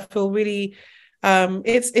flattered. I feel really,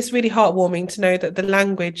 it's really heartwarming to know that the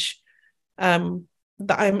language, that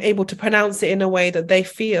I'm able to pronounce it in a way that they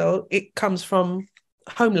feel it comes from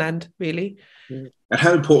homeland, really. And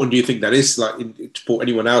how important do you think that is, like, for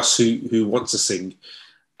anyone else who wants to sing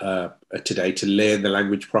today, to learn the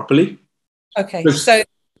language properly? Okay, so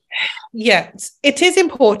yeah, it is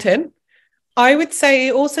important. I would say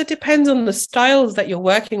it also depends on the styles that you're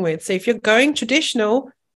working with. So if you're going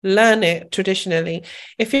traditional, learn it traditionally.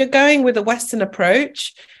 If you're going with a Western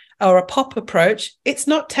approach or a pop approach, it's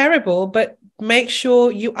not terrible, but make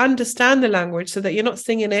sure you understand the language so that you're not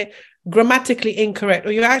singing it grammatically incorrect,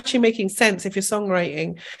 or you're actually making sense if you're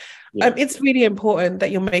songwriting. It's really important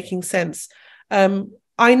that you're making sense.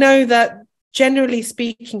 I know that generally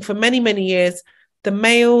speaking, for many, many years, the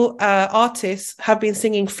male artists have been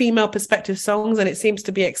singing female perspective songs, and it seems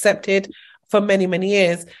to be accepted for many, many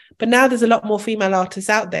years. But now there's a lot more female artists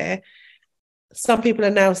out there. Some people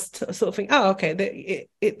are now sort of think, oh, okay,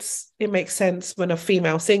 it makes sense when a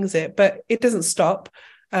female sings it, but it doesn't stop.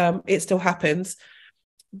 It still happens.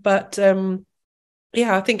 But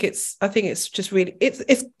I think it's just really,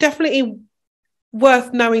 it's definitely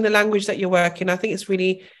worth knowing the language that you're working. I think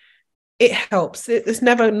it helps. It's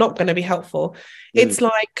never not going to be helpful. It's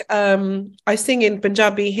like I sing in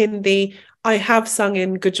Punjabi, Hindi. I have sung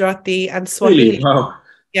in Gujarati and Swahili. Really? Wow.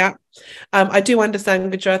 Yeah. I do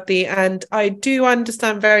understand Gujarati, and I do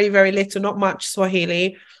understand very, very little, not much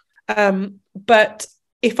Swahili. But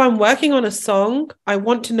if I'm working on a song, I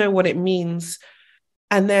want to know what it means.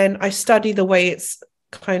 And then I study the way it's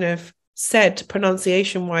kind of said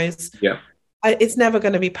pronunciation-wise. Yeah. It's never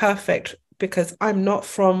going to be perfect, because I'm not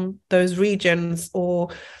from those regions, or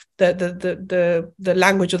the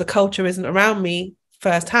language or the culture isn't around me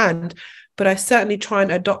firsthand, but I certainly try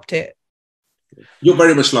and adopt it. You're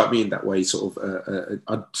very much like me in that way, sort of.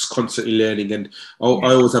 I'm just constantly learning, and I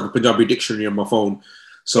always have a Punjabi dictionary on my phone.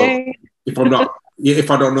 So if I'm not,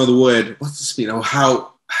 if I don't know the word, what's this mean? Or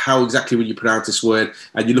how exactly when you pronounce this word,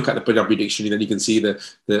 and you look at the Punjabi dictionary, then you can see the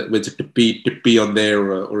whether it's tippy on there,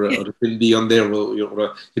 or a Hindi on there, or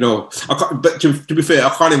I can't, but to be fair, I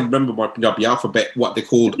can't even remember my Punjabi alphabet, what they're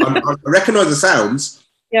called. I recognise the sounds.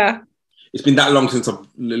 Yeah. it's been that long since I've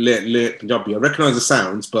learnt Punjabi. I recognise the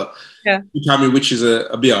sounds, but yeah, you tell me which is a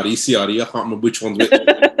Biari, Ciari. I can't remember which one's which.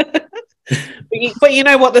 but you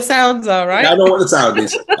know what the sounds are, right? Yeah, I know what the sound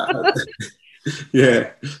is.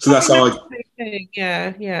 Yeah, so that's how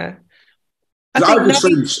Yeah, yeah. I think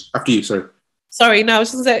strange after you. Sorry, no, I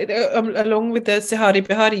was just going to say, along with the Sihari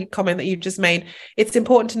Bihari comment that you just made, it's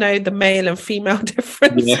important to know the male and female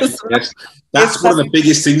difference. Yes, yes. That's one of the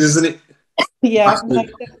biggest things, isn't it? Yeah, no,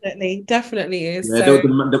 definitely is. Yeah, so.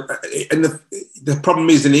 and the problem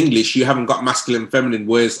is in English, you haven't got masculine and feminine,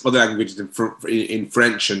 whereas other languages in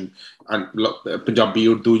French and Punjabi,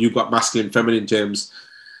 Urdu, you've got masculine and feminine terms.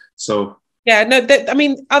 So yeah, no, I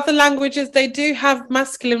mean, other languages, they do have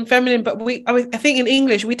masculine and feminine, but I think in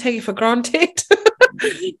English, we take it for granted.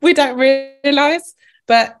 We don't realise.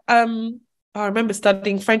 But I remember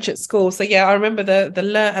studying French at school. So yeah, I remember the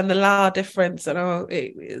le and the la difference. And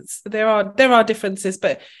there are differences,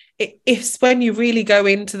 but it's when you really go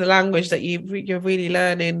into the language that you're really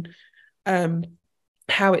learning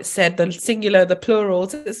how it's said, the singular, the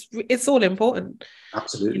plurals. It's all important.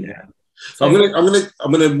 Absolutely. Yeah. So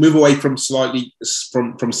I'm gonna move away from slightly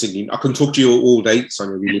from singing. I can talk to you all day,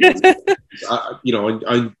 Sonia. Really,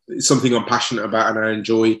 it's something I'm passionate about, and I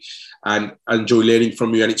enjoy learning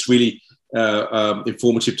from you. And it's really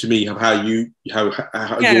informative to me of how you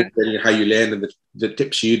learn and the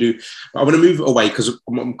tips you do. But I want to move away because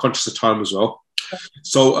I'm conscious of time as well.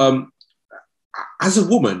 So, as a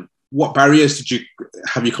woman, what barriers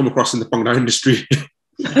have you come across in the Bhangra industry?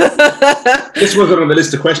 This wasn't on the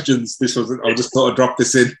list of questions. I just thought I'd drop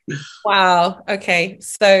this in. Wow. Okay.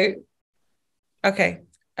 So,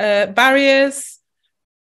 barriers.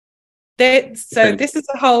 This is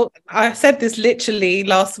a whole. I said this literally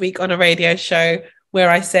last week on a radio show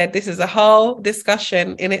where I said this is a whole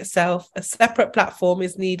discussion in itself. A separate platform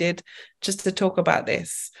is needed just to talk about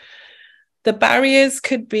this. The barriers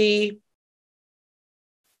could be.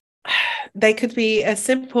 They could be as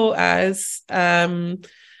simple as I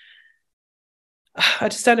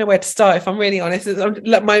just don't know where to start, if I'm really honest.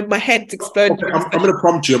 My head's exploding. Okay, I'm going to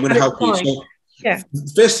prompt you. I'm going to help you. So, yeah.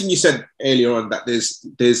 The first thing you said earlier on that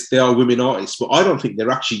there are women artists, but I don't think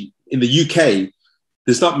they're actually in the UK.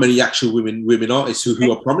 There's not many actual women artists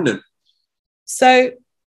who are prominent. So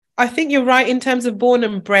I think you're right in terms of born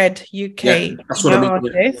and bred UK that's what I mean.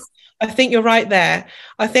 artists. I think you're right there.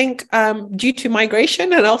 I think due to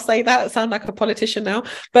migration, and I'll say that, I sound like a politician now,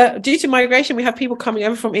 but due to migration, we have people coming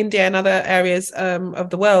over from India and other areas of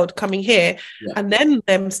the world coming here, and then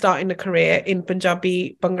them starting a career in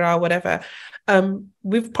Punjabi, Bhangra, whatever.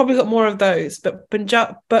 We've probably got more of those, but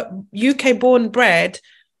UK born bred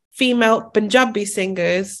female Punjabi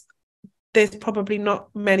singers, there's probably not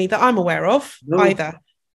many that I'm aware of either.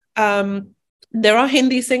 There are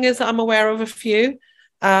Hindi singers that I'm aware of, a few.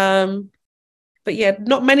 But yeah,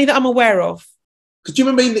 not many that I'm aware of. Because do you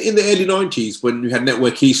remember in the early 90s when we had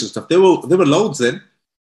Network East and stuff, there were loads then.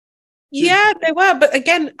 Yeah, they were, but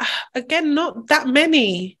again, not that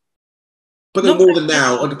many. But they're more than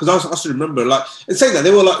now, because I still remember, like, and saying that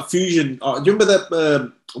they were like fusion. Do you remember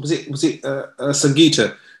that? Was it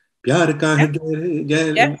Sangeeta?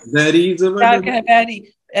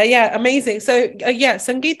 Yeah, amazing. So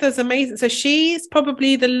Sangeeta's amazing. So she's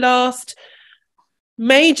probably the last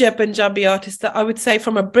major Punjabi artist that I would say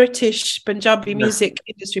from a British Punjabi music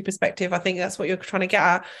industry perspective. I think that's what you're trying to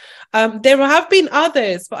get at. There have been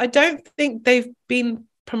others, but I don't think they've been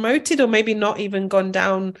promoted, or maybe not even gone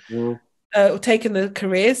down or taken the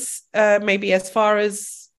careers maybe as far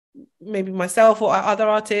as maybe myself or other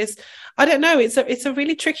artists. I don't know. It's a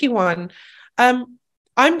really tricky one. I'm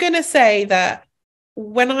going to say that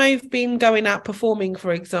when I've been going out performing,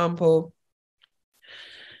 for example,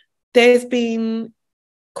 there's been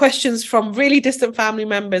questions from really distant family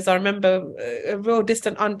members. I remember a real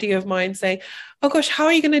distant auntie of mine saying, "Oh gosh, how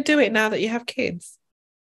are you going to do it now that you have kids?"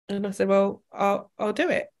 And I said, "Well, I'll do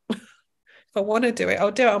it. If I want to do it,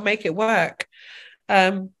 I'll do it. I'll make it work."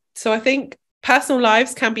 So I think personal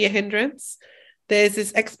lives can be a hindrance. There's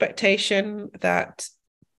this expectation that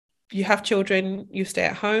you have children, you stay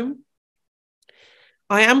at home.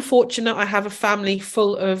 I am fortunate. I have a family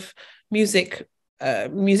full of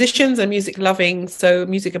musicians and music loving, so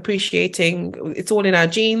music appreciating. It's all in our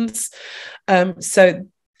genes. So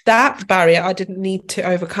that barrier I didn't need to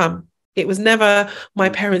overcome. It was never my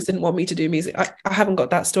parents didn't want me to do music. I haven't got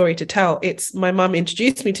that story to tell. It's my mum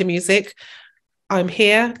introduced me to music. I'm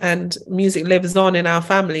here and music lives on in our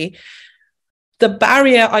family. The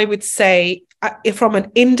barrier, I would say, from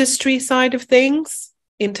an industry side of things,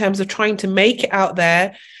 in terms of trying to make it out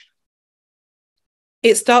there,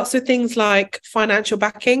 it starts with things like financial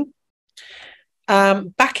backing.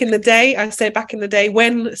 Back in the day, I say back in the day,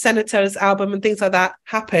 when Senator's album and things like that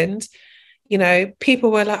happened, you know,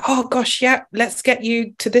 people were like, oh gosh, yeah, let's get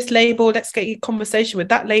you to this label, let's get you conversation with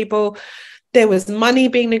that label. There was money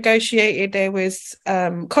being negotiated, there was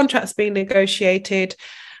contracts being negotiated,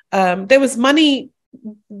 there was money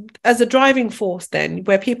as a driving force then,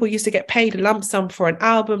 where people used to get paid a lump sum for an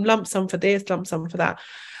album, lump sum for this, lump sum for that.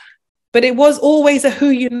 But it was always a who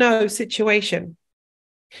you know situation.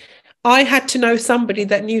 I had to know somebody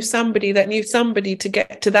that knew somebody that knew somebody to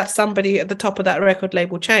get to that somebody at the top of that record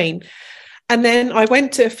label chain. And then I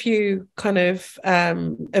went to a few kind of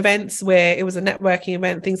events where it was a networking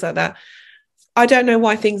event, things like that. I don't know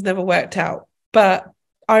why things never worked out, but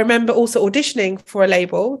I remember also auditioning for a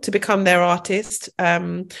label to become their artist.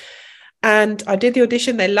 And I did the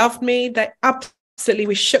audition. They loved me. They absolutely,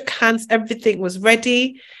 we shook hands. Everything was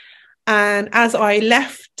ready. And as I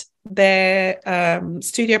left their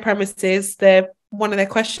studio premises, one of their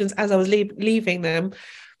questions as I was leaving them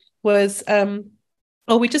was,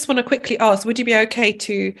 oh, we just want to quickly ask, would you be okay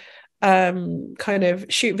to kind of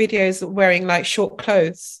shoot videos wearing like short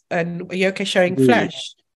clothes, and are you okay showing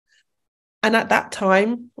flesh? And at that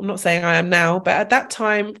time, I'm not saying I am now, but at that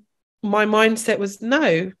time my mindset was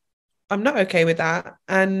no, I'm not okay with that.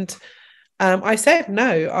 And I said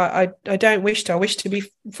no, I don't wish to. I wish to be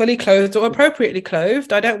fully clothed or appropriately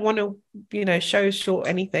clothed. I don't want to, you know, show short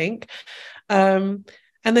anything. And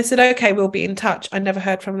they said, okay, we'll be in touch. I never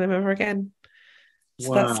heard from them ever again. So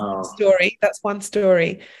wow. That's one story. That's one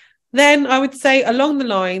story. Then I would say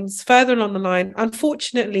further along the line,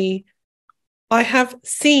 unfortunately, I have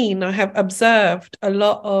observed a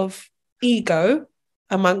lot of ego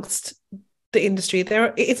amongst the industry.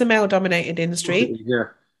 It is a male-dominated industry. Yeah.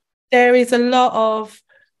 There is a lot of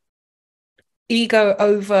ego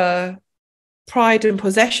over pride and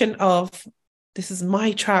possession of, this is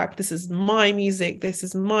my track, this is my music, this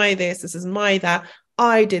is my this, this is my that.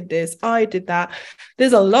 I did this, I did that.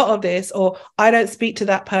 There's a lot of this, or I don't speak to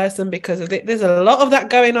that person because of it. There's a lot of that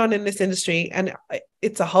going on in this industry, and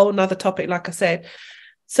it's a whole nother topic, like I said.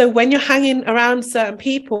 So when you're hanging around certain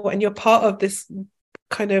people and you're part of this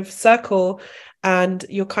kind of circle and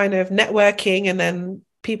you're kind of networking, and then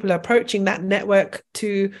people are approaching that network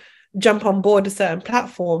to jump on board a certain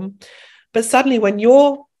platform, but suddenly when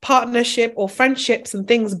your partnership or friendships and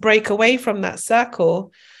things break away from that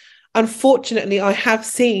circle, unfortunately, I have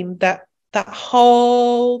seen that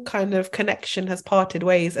whole kind of connection has parted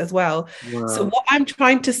ways as well. Wow. So what I'm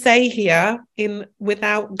trying to say here,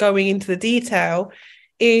 without going into the detail,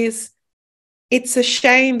 is it's a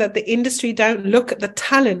shame that the industry don't look at the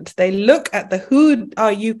talent. They look at the who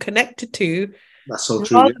are you connected to. That's so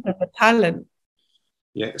true. Rather than the talent.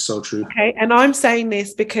 Yeah, it's so true. Okay, and I'm saying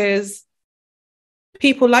this because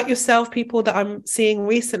people like yourself, people that I'm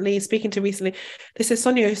speaking to recently, they say,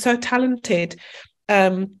 Sonia, you're so talented.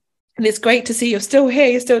 And it's great to see you're still here,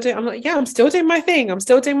 you're still doing, I'm like, yeah, I'm still doing my thing.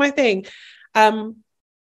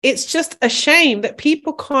 It's just a shame that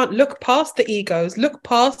people can't look past the egos, look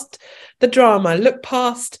past the drama, look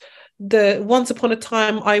past the once upon a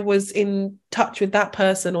time I was in touch with that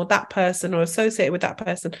person or associated with that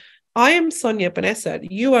person. I am Sonia Banessa.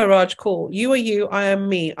 You are Raj Kaul. You are you. I am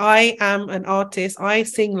me. I am an artist. I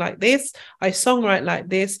sing like this. I songwrite like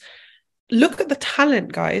this. Look at the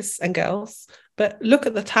talent, guys and girls. But look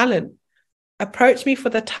at the talent. Approach me for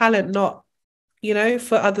the talent, not, you know,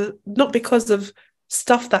 not because of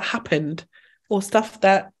stuff that happened or stuff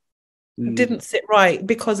that didn't sit right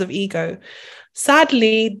because of ego.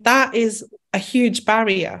 Sadly, that is a huge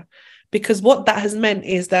barrier, because what that has meant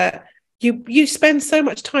is that you spend so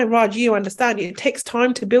much time, Raj, you understand, it takes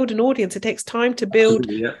time to build an audience, it takes time to build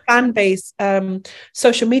fan base,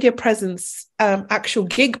 social media presence, actual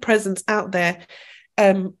gig presence out there,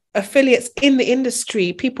 affiliates in the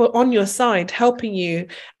industry, people on your side helping you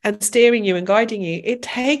and steering you and guiding you. It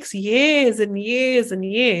takes years and years and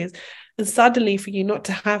years, and suddenly for you not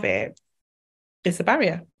to have it is a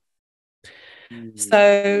barrier.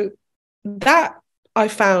 So that I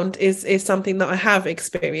found is something that I have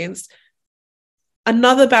experienced.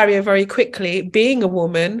 Another barrier, very quickly, being a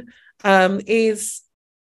woman, is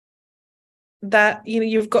that, you know,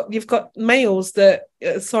 you've got males that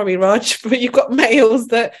sorry, Raj, but you've got males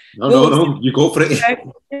that no, you go for it.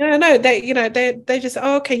 They just,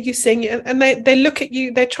 oh, okay, you sing, and they look at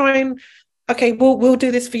you, they try and, okay, we'll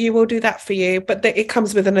do this for you, we'll do that for you, but it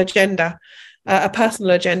comes with an agenda. A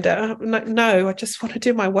personal agenda. I'm like, no, I just want to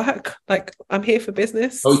do my work. Like, I'm here for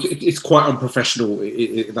business. Oh, it's quite unprofessional.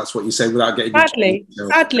 That's what you say without getting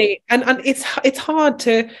sadly, and it's hard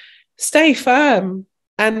to stay firm.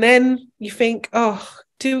 And then you think, oh,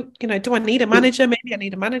 do I need a manager? Maybe I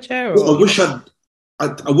need a manager. Well,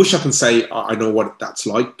 I wish I can say I know what that's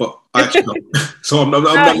like, but I actually don't. So I'm not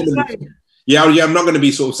going to be, I'm not going to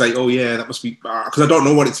be sort of saying, oh yeah, that must be, because I don't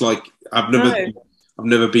know what it's like. I've never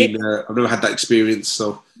had that experience.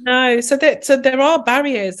 So no, so there are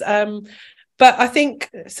barriers, but I think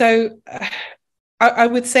so. I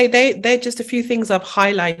would say they're just a few things I've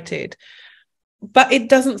highlighted, but it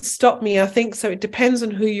doesn't stop me. I think so. It depends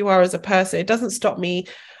on who you are as a person. It doesn't stop me.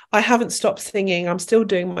 I haven't stopped singing. I'm still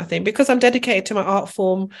doing my thing because I'm dedicated to my art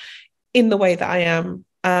form in the way that I am.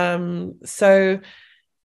 So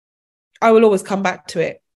I will always come back to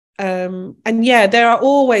it. And yeah, there are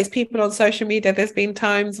always people on social media. There's been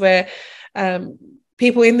times where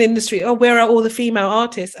people in the industry, oh, where are all the female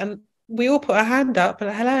artists? And we all put our hand up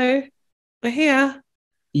and hello, we're here.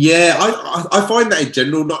 Yeah, I find that in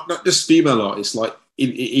general, not just female artists, like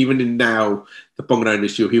even in now the Bhangra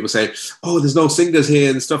industry, people say, "Oh, there's no singers here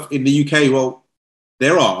and stuff." In the UK, well,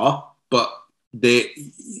 there are, but they're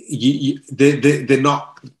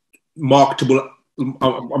not marketable.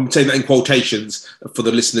 I'm saying that in quotations for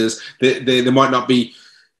the listeners. They might not be.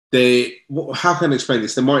 How can I explain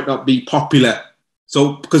this? They might not be popular.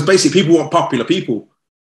 So because basically people want popular people.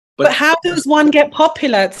 But how does one get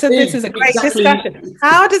popular? So this is a great discussion.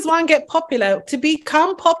 How does one get popular? To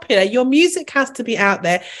become popular, your music has to be out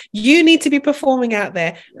there. You need to be performing out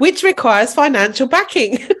there, which requires financial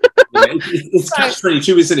backing. It's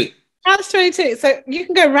catch-22, isn't it? Catch-22. So you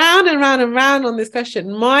can go round and round and round on this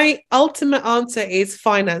question. My ultimate answer is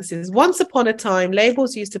finances. Once upon a time,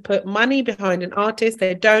 labels used to put money behind an artist.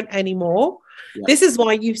 They don't anymore. Yeah. This is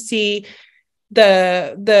why you see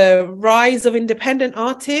the rise of independent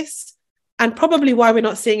artists, and probably why we're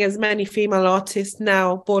not seeing as many female artists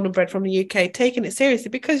now born and bred from the UK taking it seriously,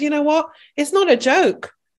 because you know what, it's not a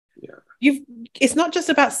joke. It's not just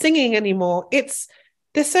about singing anymore. There's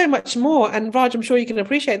so much more. And Raj, I'm sure you can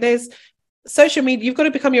appreciate, there's social media. You've got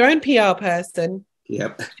to become your own PR person.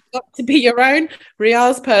 Yep. You've got to be your own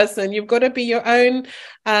Riaz person. You've got to be your own.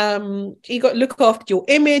 You got to look after your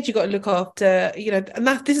image. You got to look after, and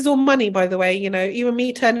this is all money, by the way. Even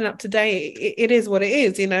me turning up today, it is what it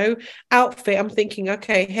is. Outfit. I'm thinking,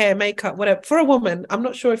 okay, hair, makeup, whatever. For a woman, I'm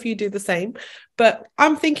not sure if you do the same, but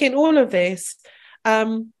I'm thinking all of this.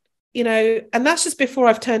 And that's just before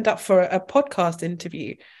I've turned up for a podcast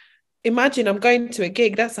interview. Imagine I'm going to a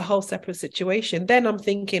gig, that's a whole separate situation. Then I'm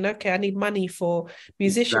thinking, okay, I need money for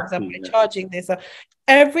musicians. Exactly, am I charging this?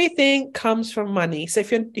 Everything comes from money. So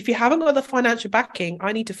if you haven't got the financial backing,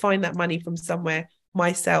 I need to find that money from somewhere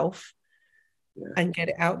myself and get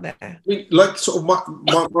it out there. I mean, like sort of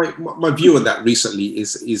my view on that recently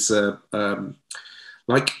is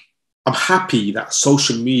like, I'm happy that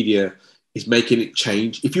social media is making it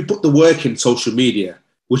change. If you put the work in social media,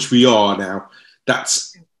 which we are now,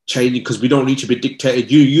 that's changing, because we don't need to be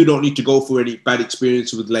dictated. You don't need to go through any bad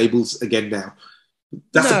experience with labels again now.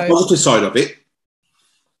 That's the positive side of it.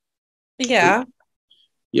 Yeah.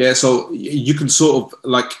 Yeah, so you can sort of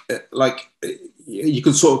like you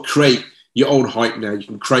can sort of create your own hype now. You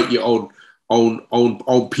can create your own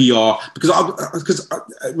PR, because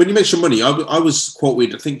when you mention money, I was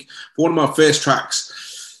quoted, I think, for one of my first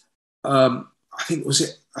tracks, I think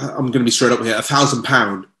I'm going to be straight up here,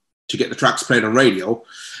 £1,000 to get the tracks played on radio.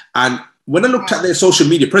 And when I looked at their social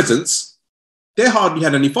media presence, they hardly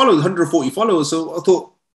had any followers, 140 followers. So I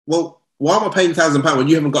thought, well, why am I paying £1,000 when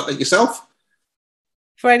you haven't got that yourself?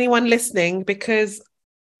 For anyone listening, because,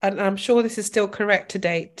 and I'm sure this is still correct to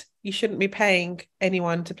date, you shouldn't be paying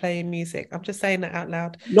anyone to play music. I'm just saying that out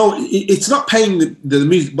loud. No, it's not paying the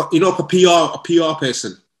music, but a PR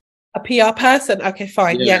person. A PR person? Okay,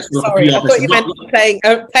 fine. Yeah, sorry. I thought you meant paying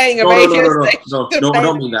a radio station. No, I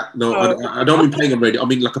don't mean that. No, I don't mean paying a radio. I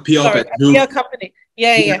mean like a PR person. A PR company.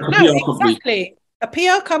 Yeah. No, exactly. A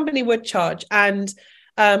PR company would charge, and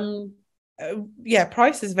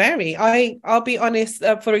prices vary. I'll be honest.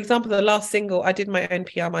 For example, the last single, I did my own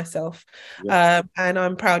PR myself, and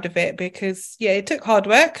I'm proud of it because it took hard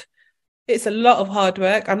work. It's a lot of hard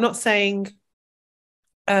work. I'm not saying.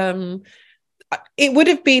 It would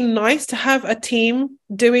have been nice to have a team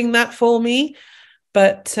doing that for me,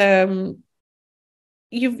 but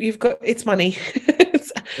you've got, it's money.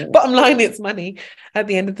 Bottom line, it's money at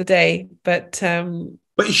the end of the day. But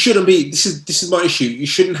it shouldn't be. This is my issue. You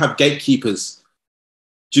shouldn't have gatekeepers.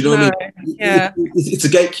 Do you know what I mean? Yeah. It's a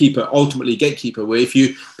gatekeeper, ultimately gatekeeper, where if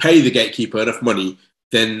you pay the gatekeeper enough money,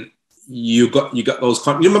 then you got those.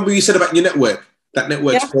 You remember you said about your network? That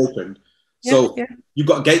network's open. So you've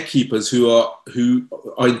got gatekeepers who are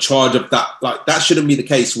in charge of that. Like, that shouldn't be the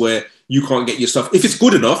case where you can't get your stuff. If it's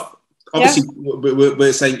good enough, obviously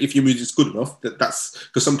we're saying if your music's good enough, that's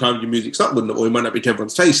because sometimes your music's not good enough, or it might not be to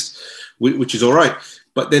everyone's taste. which is all right.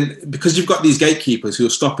 But then because you've got these gatekeepers who are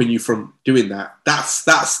stopping you from doing that,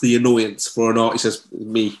 that's the annoyance for an artist as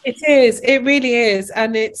me. It is. It really is.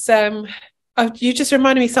 And it's you just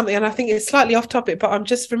reminded me something, and I think it's slightly off topic, but I'm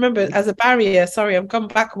just remember as a barrier. Sorry, I'm going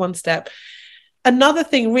back one step. Another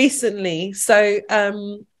thing recently. So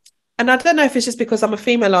and I don't know if it's just because I'm a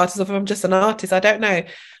female artist or if I'm just an artist. I don't know.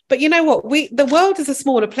 But you know what? The world is a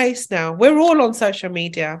smaller place now. We're all on social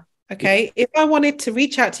media. Okay. If I wanted to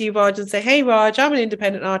reach out to you, Raj, and say, hey, Raj, I'm an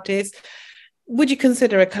independent artist. Would you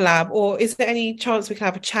consider a collab? Or is there any chance we can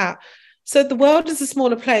have a chat? So the world is a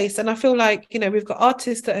smaller place. And I feel like, you know, we've got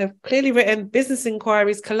artists that have clearly written business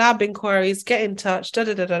inquiries, collab inquiries, get in touch, da,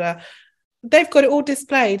 da, da, da, da. They've got it all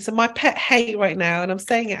displayed. So my pet hate right now, and I'm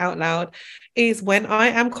saying it out loud, is when I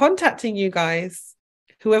am contacting you guys,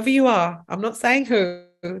 whoever you are, I'm not saying who,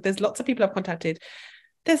 there's lots of people I've contacted.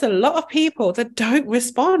 There's a lot of people that don't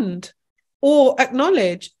respond or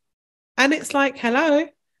acknowledge. And it's like, hello,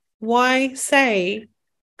 why say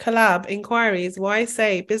collab inquiries? Why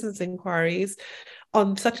say business inquiries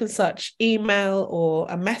on such and such email or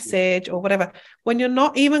a message or whatever, when you're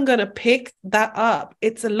not even going to pick that up?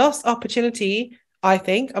 It's a lost opportunity, I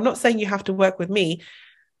think. I'm not saying you have to work with me,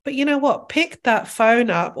 but you know what? Pick that phone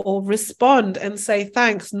up or respond and say,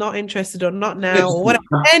 thanks, not interested or not now or whatever.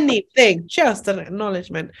 Anything, just an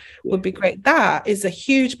acknowledgement would be great. That is a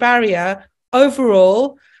huge barrier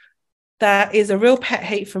overall. That is a real pet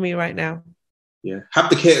hate for me right now. Yeah, have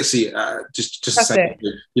the courtesy, just to say,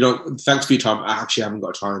 you know, thanks for your time. I actually haven't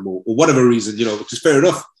got time, or whatever reason, you know, which is fair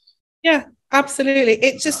enough. Yeah, absolutely.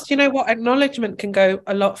 It's just, you know what, acknowledgement can go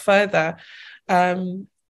a lot further.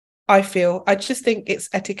 I feel. I just think it's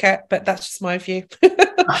etiquette, but that's just my view.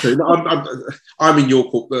 Actually, I'm in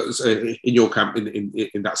your camp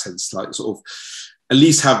in that sense. Like, sort of, at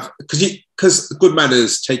least have, because good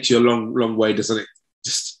manners takes you a long way, doesn't it?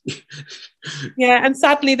 Just yeah, and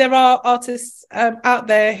sadly there are artists out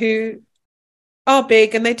there who are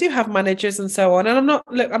big and they do have managers and so on, and I'm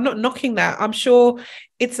not knocking that. I'm sure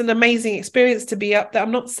it's an amazing experience to be up there. I'm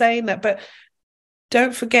not saying that, but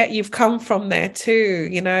don't forget you've come from there too,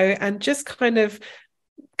 you know, and just kind of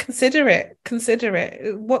consider it.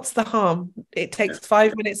 What's the harm? It takes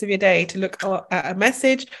 5 minutes of your day to look at a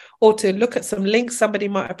message or to look at some links somebody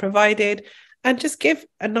might have provided and just give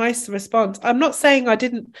a nice response. I'm not saying I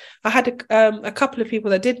didn't. I had a couple of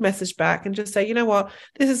people that did message back and just say, you know what,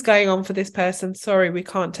 this is going on for this person. Sorry, we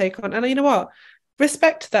can't take on. And you know what?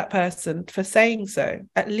 Respect that person for saying so.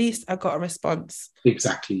 At least I got a response.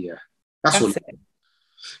 Exactly, yeah. That's what it.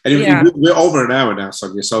 Anyway, yeah. We're over an hour now,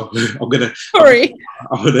 Sonia, so I'm going to... Sorry.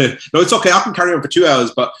 No, it's okay. I can carry on for 2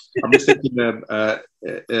 hours, but I'm just thinking... don't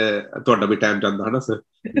know, we're done.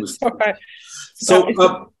 It's all right.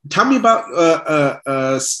 So tell me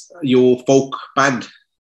about your folk band.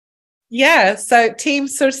 Yeah, so Team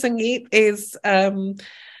Sur Sangeet is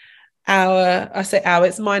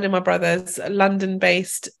it's mine and my brother's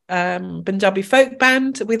London-based Punjabi folk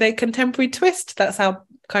band with a contemporary twist. That's our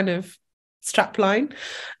kind of strapline.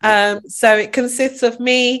 So it consists of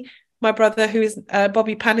me, my brother, who is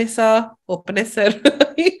Bobby Panisar or Panisar,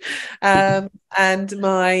 and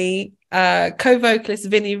my co-vocalist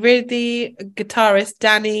Vinny Riddy, guitarist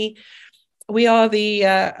Danny. We are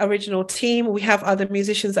the original team. We have other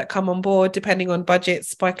musicians that come on board depending on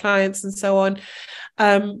budgets by clients and so on.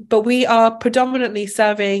 But we are predominantly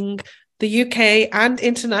serving the UK and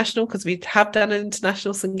international, because we have done an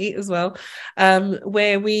international Sangeet as well,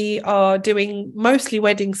 where we are doing mostly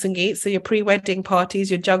wedding Sangeet. So your pre-wedding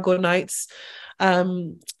parties, your juggle nights,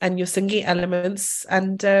 and your Sangeet elements.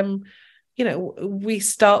 And you know, we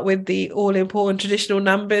start with the all-important traditional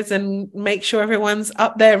numbers and make sure everyone's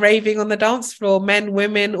up there raving on the dance floor, men,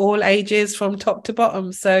 women, all ages, from top to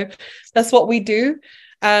bottom. So that's what we do.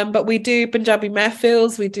 But we do Punjabi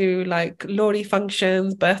mehfils, we do like Lori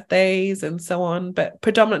functions, birthdays, and so on, but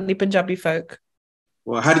predominantly Punjabi folk.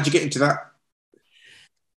 Well, how did you get into that?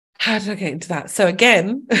 How did I get into that? So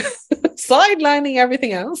again, sidelining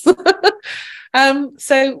everything else.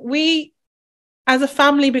 So we, as a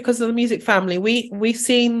family, because of the music family, we've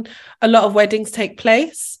seen a lot of weddings take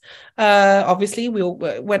place. Obviously, we all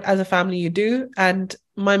went as a family, you do. And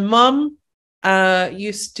my mum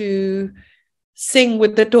used to sing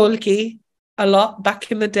with the dolki a lot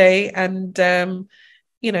back in the day, and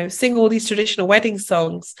you know, sing all these traditional wedding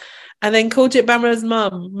songs. And then Kuljit Bamra's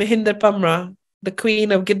mum, Mahinder Bamra, the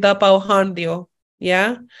queen of Gidda Pao Handio,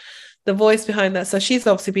 yeah, the voice behind that. So she's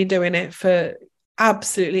obviously been doing it for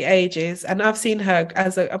absolutely ages, and I've seen her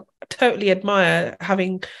as a totally admire,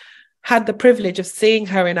 having had the privilege of seeing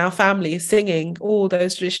her in our family singing all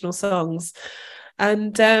those traditional songs.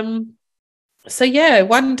 And So yeah,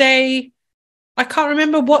 one day, I can't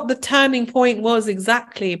remember what the turning point was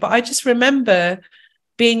exactly, but I just remember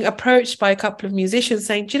being approached by a couple of musicians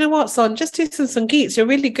saying, "Do you know what, Son? Just do some sangeets. You're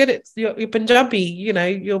really good at your Punjabi. You know,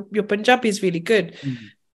 your Punjabi is really good.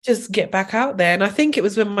 Just get back out there." And I think it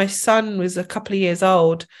was when my son was a couple of years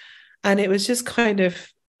old, and it was just kind of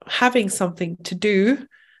having something to do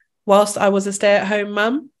whilst I was a stay-at-home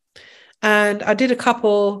mum. And I did a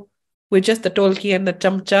couple with just the dolki and the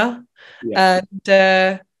chamcha,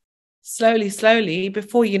 and slowly,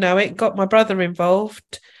 before you know it, got my brother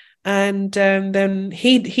involved, and then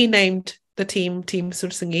he named the team Sur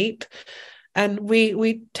Sangeet, and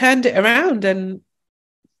we turned it around, and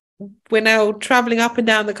we're now traveling up and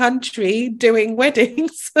down the country doing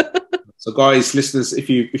weddings. So, guys, listeners, if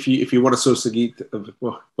you want a Sur Sangeet,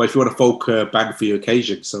 well, if you want a folk band for your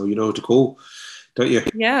occasion, so you know who to call, don't you?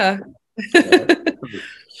 Yeah.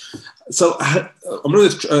 So I'm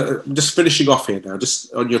just finishing off here now,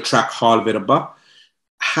 just on your track Haal Ve Rabba.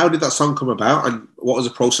 How did that song come about, and what was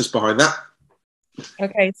the process behind that?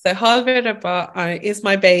 Okay, so Haal Ve Rabba is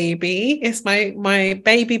my baby. It's my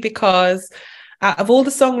baby because out of all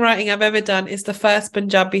the songwriting I've ever done, it's the first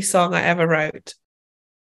Punjabi song I ever wrote.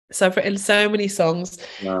 So I've written so many songs.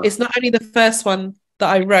 Wow. It's not only the first one that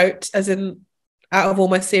I wrote, as in out of all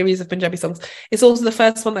my series of Punjabi songs, it's also the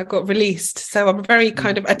first one that got released. So I'm very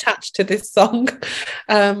kind of attached to this song.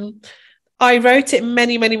 I wrote it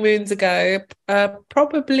many moons ago.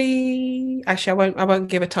 Probably, actually, I won't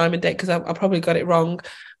give a time and date because I probably got it wrong.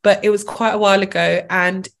 But it was quite a while ago,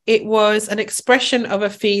 and it was an expression of a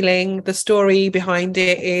feeling. The story behind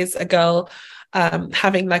it is a girl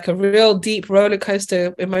having like a real deep roller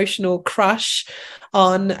coaster emotional crush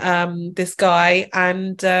on this guy,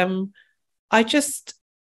 and I just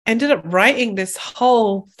ended up writing this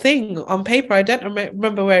whole thing on paper. I don't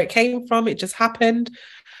remember where it came from. It just happened.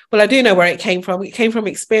 Well, I do know where it came from. It came from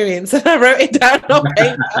experience, and I wrote it down on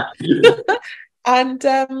paper. And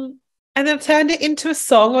then I turned it into a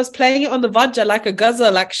song. I was playing it on the vajja like a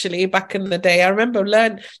ghazal, actually, back in the day. I remember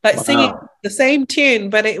singing the same tune,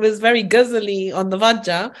 but it was very ghazal-y on the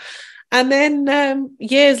vajja. And then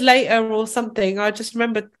years later or something, I just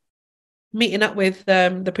remember meeting up with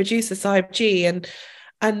the producer Saib G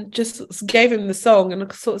and just gave him the song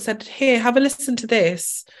and sort of said, "Here, have a listen to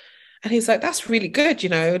this." And he's like, "That's really good, you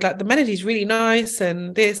know, like the melody's really nice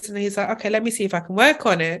and this." And he's like, "Okay, let me see if I can work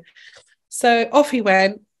on it." So off he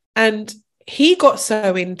went, and he got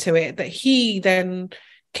so into it that he then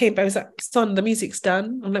came back. He was like, "Son, the music's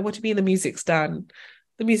done." I'm like, "What do you mean the music's done?"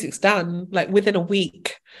 "The music's done, like within a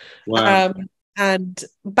week." Wow. And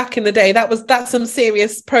back in the day, that's some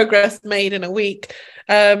serious progress made in a week.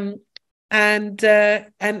 And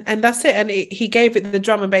that's it. And he gave it the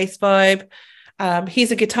drum and bass vibe.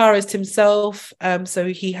 He's a guitarist himself, so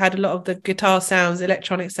he had a lot of the guitar sounds,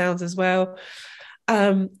 electronic sounds as well.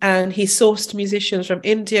 And he sourced musicians from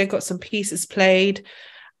India, got some pieces played,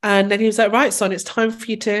 and then he was like, "Right, Son, it's time for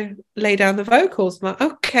you to lay down the vocals." I'm like,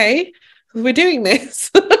 "Okay, we're doing this."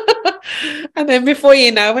 And then before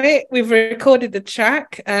you know it, we've recorded the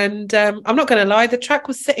track, and I'm not going to lie, the track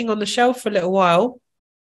was sitting on the shelf for a little while,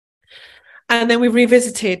 and then we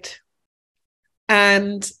revisited,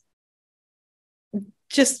 and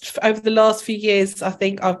just over the last few years, I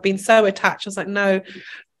think I've been so attached. I was like, "No,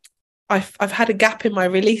 I've had a gap in my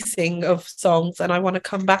releasing of songs, and I want to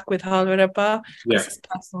come back with Haal Ve Rabba because it's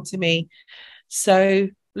personal to me." So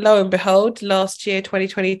lo and behold, last year,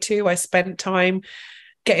 2022, I spent time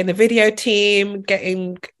getting the video team,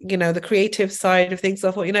 getting, you know, the creative side of things. So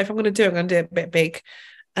I thought, you know, if I'm going to do it, I'm going to do it a bit big.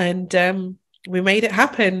 And we made it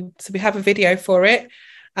happen. So we have a video for it.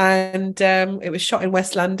 And it was shot in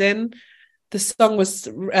West London. The song was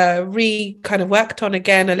kind of worked on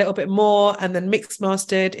again a little bit more, and then mixed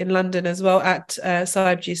mastered in London as well at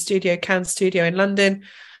Saib G Studio, Can Studio in London.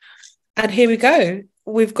 And here we go.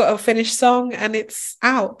 We've got a finished song and it's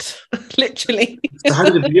out, literally. So how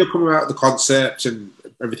did the video come about, the concept and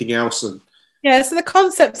everything else? And yeah, so the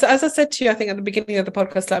concepts, as I said to you, I think at the beginning of the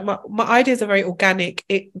podcast, like my ideas are very organic.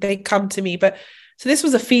 They come to me. But so this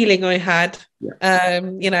was a feeling I had,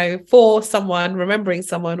 you know, for someone, remembering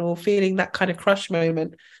someone or feeling that kind of crush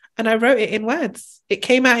moment. And I wrote it in words. It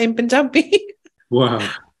came out in Punjabi. Wow.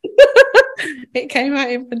 It came out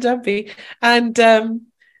in Punjabi. And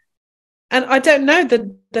I don't know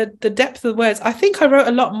the depth of the words. I think I wrote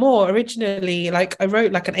a lot more originally. Like I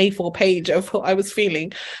wrote like an A4 page of what I was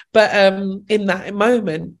feeling, but in that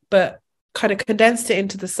moment, but kind of condensed it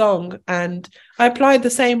into the song. And I applied the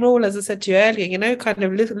same rule as I said to you earlier, you know, kind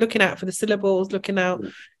of looking out for the syllables, looking out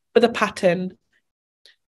for the pattern.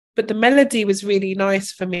 But the melody was really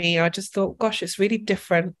nice for me. I just thought, gosh, it's really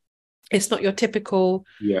different. It's not your typical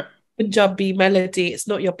Yeah. Punjabi melody. It's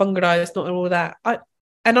not your Bhangra. It's not all that.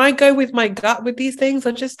 I go with my gut with these things.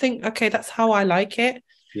 I just think, okay, that's how I like it.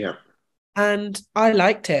 Yeah. And I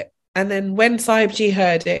liked it. And then when Saib Ji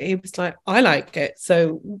heard it, he was like, I like it.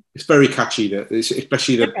 So it's very catchy,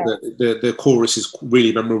 especially the chorus is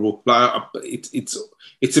really memorable. Like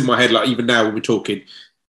it's in my head, like even now when we're talking.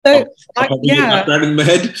 So yeah, in my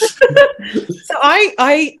head. So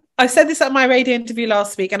I said this at my radio interview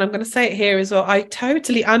last week, and I'm going to say it here as well. I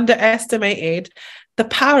totally underestimated the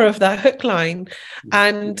power of that hook line,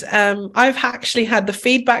 and I've actually had the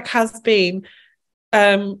feedback has been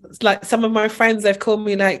like some of my friends, they've called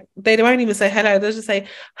me, like they won't even say hello, they'll just say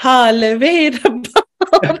Haal Ve Rabba.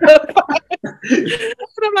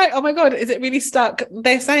 And I'm like, oh my god, is it really stuck?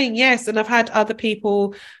 They're saying yes. And I've had other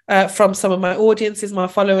people from some of my audiences, my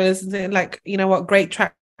followers, and they're like, you know what, great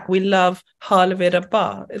track, we love Haal Ve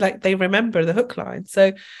Rabba. Like they remember the hook line.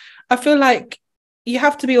 So I feel like you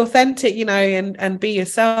have to be authentic, you know, and be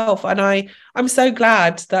yourself. And I'm so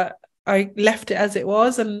glad that I left it as it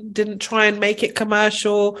was and didn't try and make it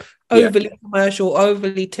overly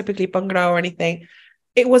typically Bhangra or anything.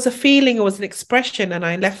 It was a feeling, it was an expression, and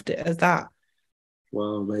I left it as that.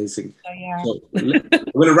 Wow, amazing. So, yeah. So, we're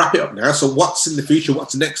going to wrap it up now. So what's in the future?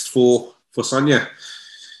 What's next for Sonia?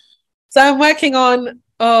 So I'm working on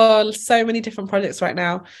so many different projects right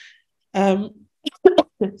now.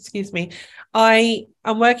 Excuse me. I'm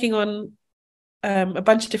working on a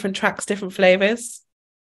bunch of different tracks, different flavors.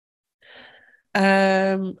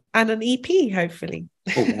 And an EP, hopefully.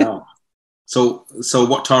 Oh wow! So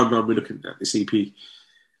what time are we looking at this EP?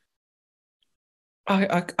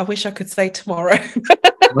 I wish I could say tomorrow.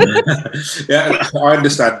 Yeah, I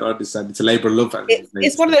understand. It's a labour of love.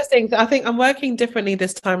 It's one of those things. I think I'm working differently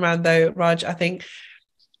this time around, though, Raj. I think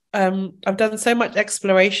I've done so much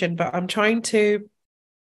exploration, but I'm trying to.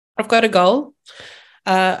 I've got a goal,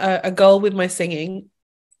 a goal with my singing.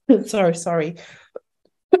 Sorry.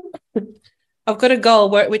 I've got a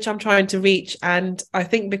goal which I'm trying to reach, and I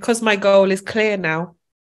think because my goal is clear now,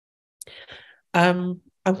 I'm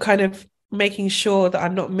kind of making sure that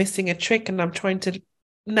I'm not missing a trick, and I'm trying to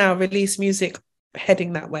now release music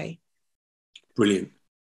heading that way. Brilliant.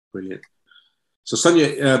 So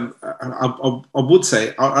Sonia, I would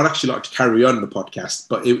say I'd actually like to carry on the podcast,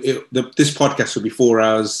 but this podcast will be 4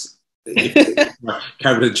 hours.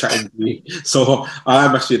 Carried on chatting to me, so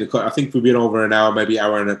I'm actually I think we've been over an hour, maybe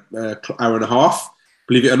hour and a half.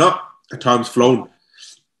 Believe it or not, time's flown.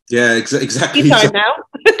 Yeah, exactly. Tea time now.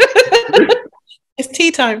 It's tea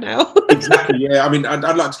time now. Exactly. Yeah, I mean,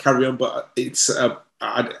 I'd like to carry on, but it's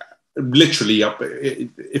literally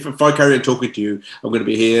if I carry on talking to you, I'm going to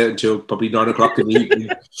be here until probably 9 o'clock in the evening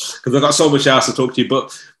because I've got so much else to talk to you.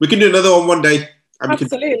 But we can do another one day.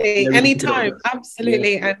 Absolutely, anytime.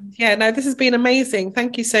 Absolutely. Yeah. And yeah, no, this has been amazing.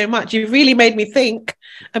 Thank you so much. You've really made me think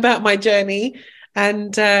about my journey,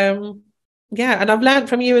 and and I've learned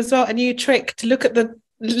from you as well a new trick to look at the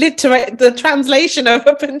translation of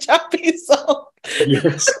a Punjabi song.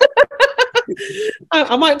 Yes.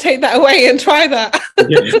 I might take that away and try that.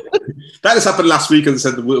 Yeah. That has happened last week, as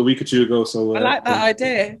I said, a week or two ago. So I like that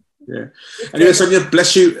idea. Yeah. Anyway, Sonia,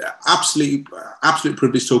 bless you. Absolute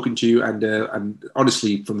privilege talking to you, and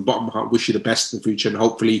honestly, from the bottom of my heart, wish you the best in the future. And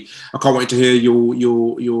hopefully, I can't wait to hear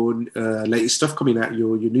your latest stuff coming out.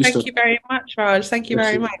 Your new stuff. Thank you very much, Raj. Thank you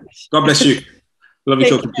very much. God bless you. Lovely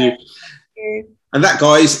talking to you. Thank you. And that,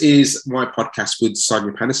 guys, is my podcast with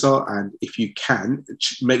Sonia Panesar. And if you can,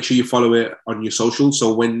 make sure you follow it on your socials.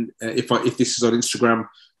 So when if this is on Instagram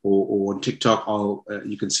or on TikTok,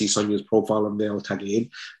 you can see Sonia's profile on there. I'll tag it in.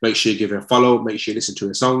 Make sure you give her a follow. Make sure you listen to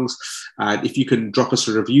her songs. And if you can drop us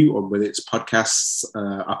a review on whether it's podcasts,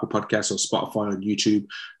 Apple Podcasts or Spotify on YouTube,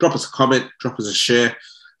 drop us a comment, drop us a share.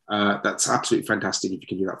 That's absolutely fantastic if you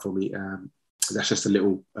can do that for me. That's just a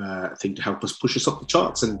little thing to help us push us up the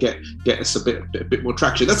charts and get us a bit more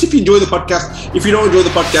traction. That's if you enjoy the podcast. If you don't enjoy the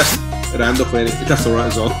podcast, that's all right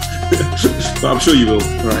as well. But I'm sure you will.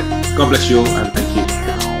 All right. God bless you all, and thank you.